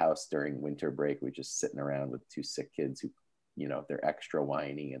out of the house during winter break. We're just sitting around with 2 sick kids who, they're extra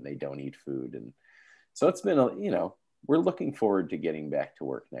whiny and they don't eat food. And so it's been, we're looking forward to getting back to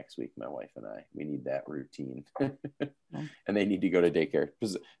work next week, my wife and I. We need that routine. And they need to go to daycare.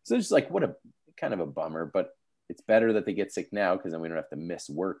 So it's just what a kind of a bummer, but it's better that they get sick now because then we don't have to miss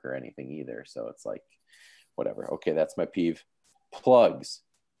work or anything either. So it's whatever. Okay, that's my peeve. Plugs.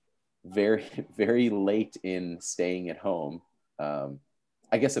 Very, very late in staying at home.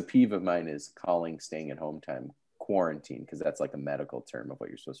 I guess a peeve of mine is calling staying at home time quarantine because that's a medical term of what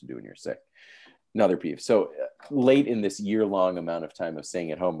you're supposed to do when you're sick. Another peeve. So late in this year-long amount of time of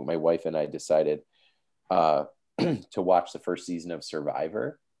staying at home, my wife and I decided to watch the first season of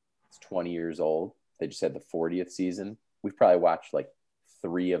Survivor. It's 20 years old. They just had the 40th season. We've probably watched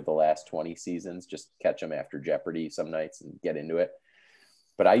 3 of the last 20 seasons, just catch them after Jeopardy some nights and get into it.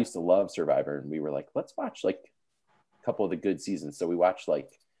 But I used to love Survivor and we were let's watch a couple of the good seasons. So we watched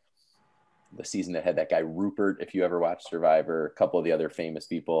the season that had that guy Rupert, if you ever watched Survivor, a couple of the other famous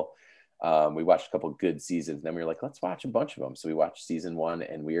people. We watched a couple of good seasons. And then we were let's watch a bunch of them. So we watched season 1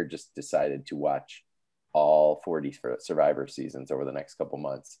 and we just decided to watch all 40 Survivor seasons over the next couple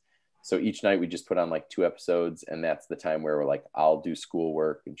months. So each night we just put on 2 episodes and that's the time where we're I'll do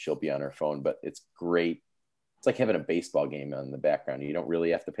schoolwork and she'll be on her phone, but it's great. It's like having a baseball game on the background. You don't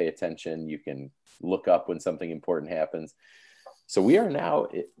really have to pay attention. You can look up when something important happens. So we are now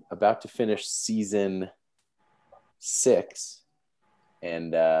about to finish season 6,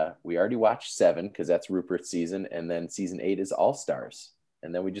 and we already watched 7 because that's Rupert's season, and then season 8 is All Stars,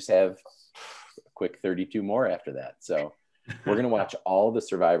 and then we just have a quick 32 more after that. So we're gonna watch all the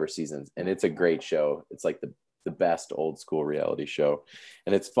Survivor seasons, and it's a great show. It's like the best old school reality show,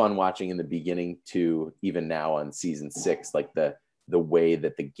 and it's fun watching in the beginning to even now on season 6, like the way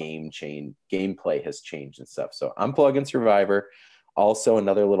that the gameplay has changed and stuff. So I'm plugging Survivor. Also,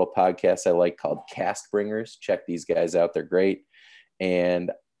 another little podcast I like called Cast Bringers. Check these guys out. They're great.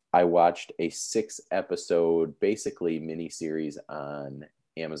 And I watched a 6-episode, basically mini series on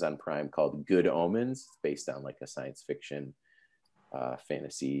Amazon Prime called Good Omens. It's based on like a science fiction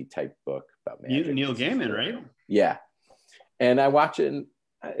fantasy type book about magic. Neil Gaiman, right? Yeah. And I watched it and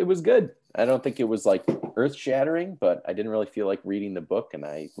it was good. I don't think it was like earth shattering, but I didn't really feel like reading the book. And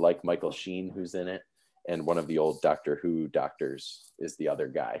I like Michael Sheen, who's in it. And one of the old Doctor Who doctors is the other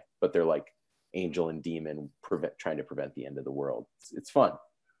guy, but they're like angel and demon trying to prevent the end of the world. It's fun.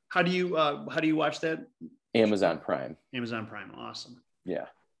 How do you watch that? Amazon Prime. Amazon Prime. Awesome. Yeah.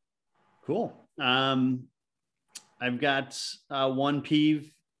 Cool. I've got one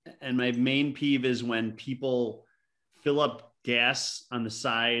peeve, and my main peeve is when people fill up gas on the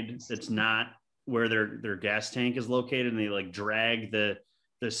side that's not where their gas tank is located, and they like drag the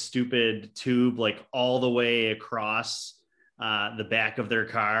stupid tube like all the way across the back of their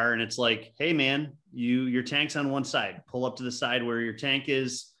car. And it's like, hey man, your tank's on one side, pull up to the side where your tank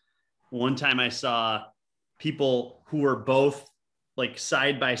is. One time I saw people who were both like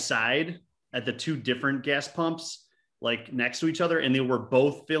side by side at the 2 different gas pumps, like next to each other. And they were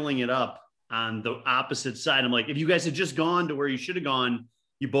both filling it up on the opposite side. I'm like, if you guys had just gone to where you should have gone,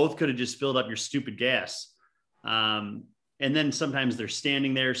 you both could have just filled up your stupid gas. And then sometimes they're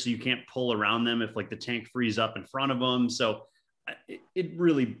standing there, so you can't pull around them if like the tank frees up in front of them. So it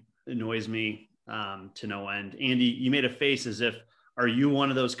really annoys me to no end. Andy, you made a face as if, are you one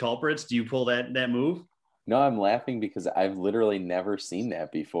of those culprits? Do you pull that move? No, I'm laughing because I've literally never seen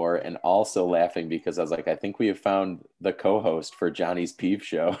that before. And also laughing because I was like, I think we have found the co-host for Johnny's Peeve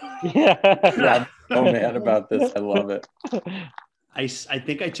Show. Yeah. I'm so mad about this. I love it. I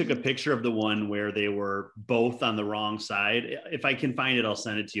think I took a picture of the one where they were both on the wrong side. If I can find it, I'll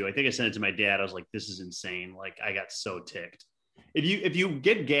send it to you. I think I sent it to my dad. I was like, this is insane. Like, I got so ticked. If you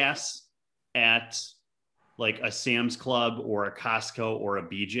get gas at like a Sam's Club or a Costco or a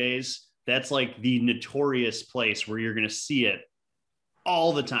BJ's, that's like the notorious place where you're going to see it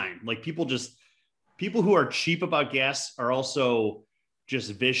all the time. Like people who are cheap about gas are also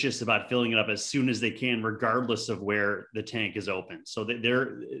just vicious about filling it up as soon as they can, regardless of where the tank is open. So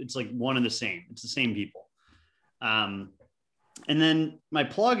it's like one and the same. It's the same people. And then my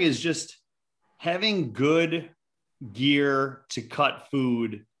plug is just having good gear to cut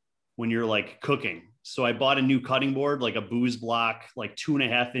food when you're like cooking. So I bought a new cutting board, like a Booz Block, like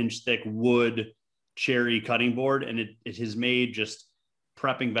 2.5 inch thick wood cherry cutting board. And it has made just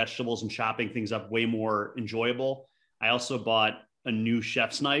prepping vegetables and chopping things up way more enjoyable. I also bought a new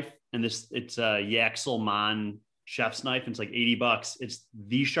chef's knife, and it's a Yaxel Mon chef's knife. It's like $80. It's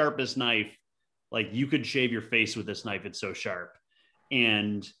the sharpest knife. Like you could shave your face with this knife. It's so sharp.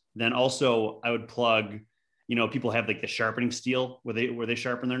 And then also I would plug, people have like the sharpening steel where they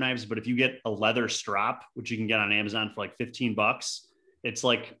sharpen their knives. But if you get a leather strop, which you can get on Amazon for like $15, it's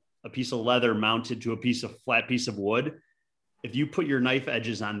like a piece of leather mounted to a flat piece of wood. If you put your knife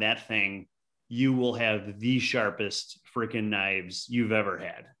edges on that thing, you will have the sharpest freaking knives you've ever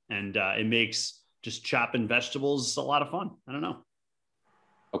had. And it makes just chopping vegetables a lot of fun. I don't know.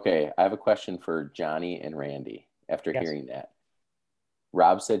 Okay, I have a question for Johnny and Randy after hearing that.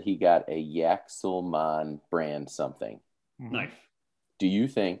 Rob said he got a Yaxel Mon brand something. Knife. Do you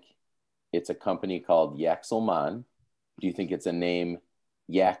think it's a company called Yaxel Mon? Do you think it's a name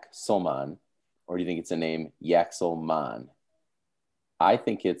Yaxel Mon? Or do you think it's a name Yaxel Mon? I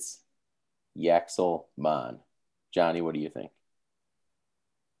think it's Yaxel Mon. Johnny, what do you think?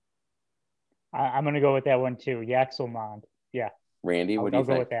 I'm going to go with that one too. Yaxel Mon. Yeah. Randy, what do you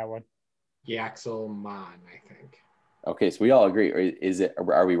think? I'll go with that one. Yaxel Mon, I think. Okay, so we all agree.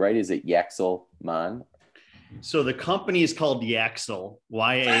 Are we right? Is it Yaxel Mon? So the company is called Yaxel,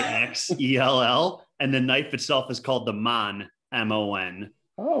 Yaxell, and the knife itself is called the Mon, Mon.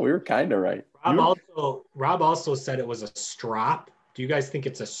 Oh, we were kind of right. Rob also said it was a strop. Do you guys think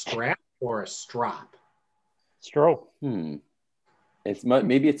it's a strap or a strop? Stroke.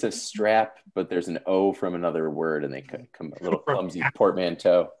 Maybe it's a strap, but there's an O from another word, and they come a little clumsy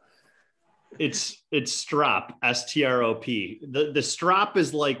portmanteau. It's strop, strop. The strop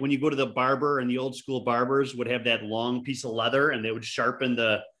is like when you go to the barber, and the old school barbers would have that long piece of leather, and they would sharpen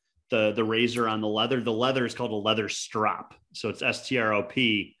the the razor on the leather. The leather is called a leather strop. So it's strop.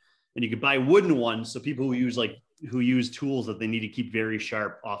 And you could buy wooden ones. So people who use tools that they need to keep very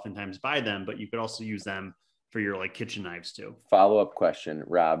sharp oftentimes buy them, but you could also use them for your like kitchen knives too. Follow-up question,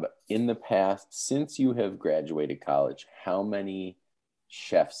 Rob. In the past, since you have graduated college, how many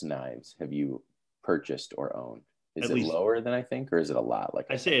chef's knives have you purchased or owned? Is it lower than I think, or is it a lot? Like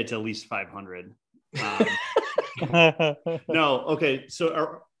I say it's at least 500. No. Okay.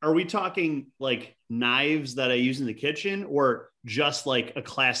 So are we talking like knives that I use in the kitchen or just like a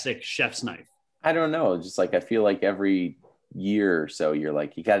classic chef's knife? I don't know. Just like, I feel like every year or so, you're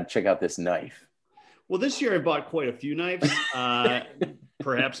like, you got to check out this knife. Well, this year I bought quite a few knives,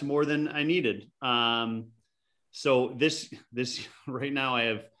 perhaps more than I needed. So this right now I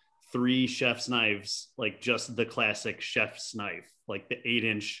have 3 chef's knives, like just the classic chef's knife, like the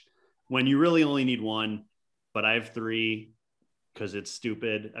 8-inch, when you really only need one, but I have 3 because it's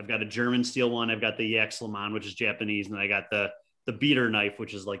stupid. I've got a German steel one. I've got the Yaxelman, which is Japanese. And I got the beater knife,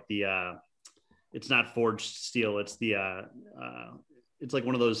 which is like the, it's not forged steel. It's the, it's like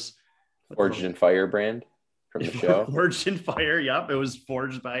one of those. Forged in Fire brand from the show. Forged in Fire. Yep. It was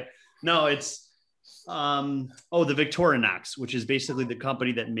forged by, no, it's, the Victorinox, which is basically the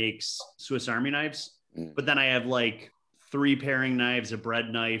company that makes Swiss Army knives. But then I have like 3 paring knives, a bread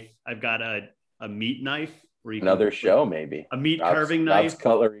knife. I've got a meat knife. Where you Another show, maybe. A meat carving knife. Rob's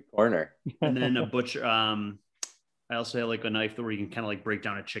Cutlery Corner. And then a butcher. I also have like a knife where you can kind of like break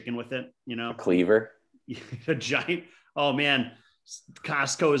down a chicken with it, you know? A cleaver. A giant. Oh man.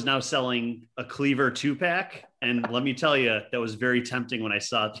 Costco is now selling a cleaver 2-pack. And let me tell you, that was very tempting when I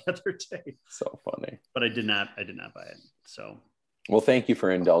saw it the other day. So funny. But I did not buy it. So. Well, thank you for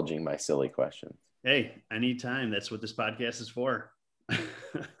indulging my silly questions. Hey, anytime. That's what this podcast is for.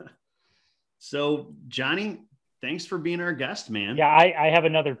 So, Johnny, thanks for being our guest, man. Yeah, I have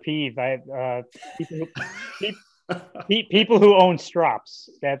another peeve. People who own strops.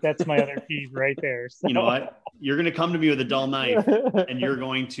 That's my other peeve right there. So. You know what? You're going to come to me with a dull knife, and you're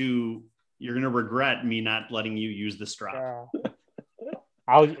going to regret me not letting you use the strop.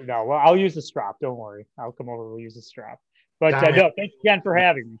 I'll use the strop. Don't worry. I'll come over. We'll use the strop. But no, thanks again for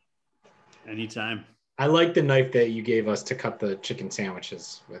having me. Anytime. I like the knife that you gave us to cut the chicken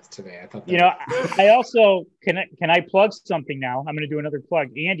sandwiches with today. I thought that I also can I plug something now? I'm going to do another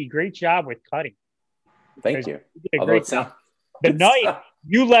plug. Andy, great job with cutting. Thank you. Great job. The knife,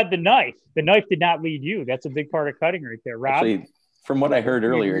 you led the knife. The knife did not lead you. That's a big part of cutting right there, Rob. Actually, from what I heard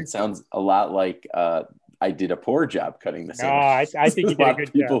earlier, it sounds a lot like I did a poor job cutting the sandwich. No, I think you did a good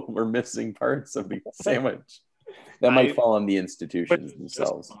job. People were missing parts of the sandwich. That might fall on the institutions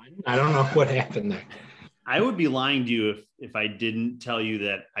themselves. I don't know what happened there. I would be lying to you if I didn't tell you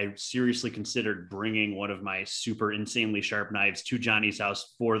that I seriously considered bringing one of my super insanely sharp knives to Johnny's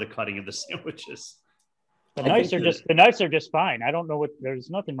house for the cutting of the sandwiches. The knives are just fine. I don't know there's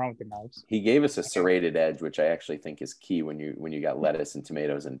nothing wrong with the knives. He gave us a serrated edge, which I actually think is key when you got lettuce and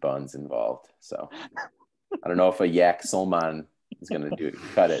tomatoes and buns involved. So I don't know if a Yaxelman is going to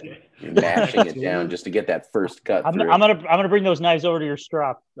cut it. You're mashing it down just to get that first cut. I'm gonna bring those knives over to your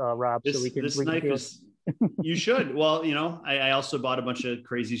strop, Rob. This knife is. You should. Well, I also bought a bunch of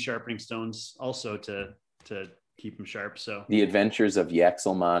crazy sharpening stones also to keep them sharp. So The Adventures of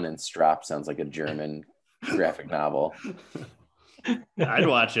Yaxelman and Strop sounds like a German graphic novel. I'd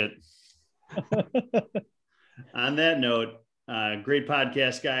watch it. On that note, great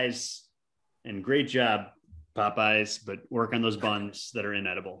podcast, guys, and great job, Popeyes, but work on those buns that are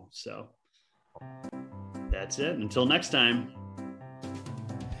inedible. So that's it. Until next time.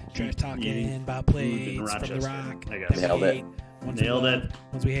 Trash talking about plates from the Rock. I guess. Nailed it. Nailed it.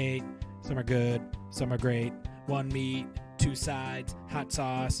 Ones we hate. Some are good. Some are great. 1 meat, 2 sides, hot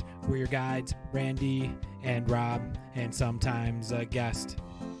sauce. We're your guides, Randy and Rob, and sometimes a guest.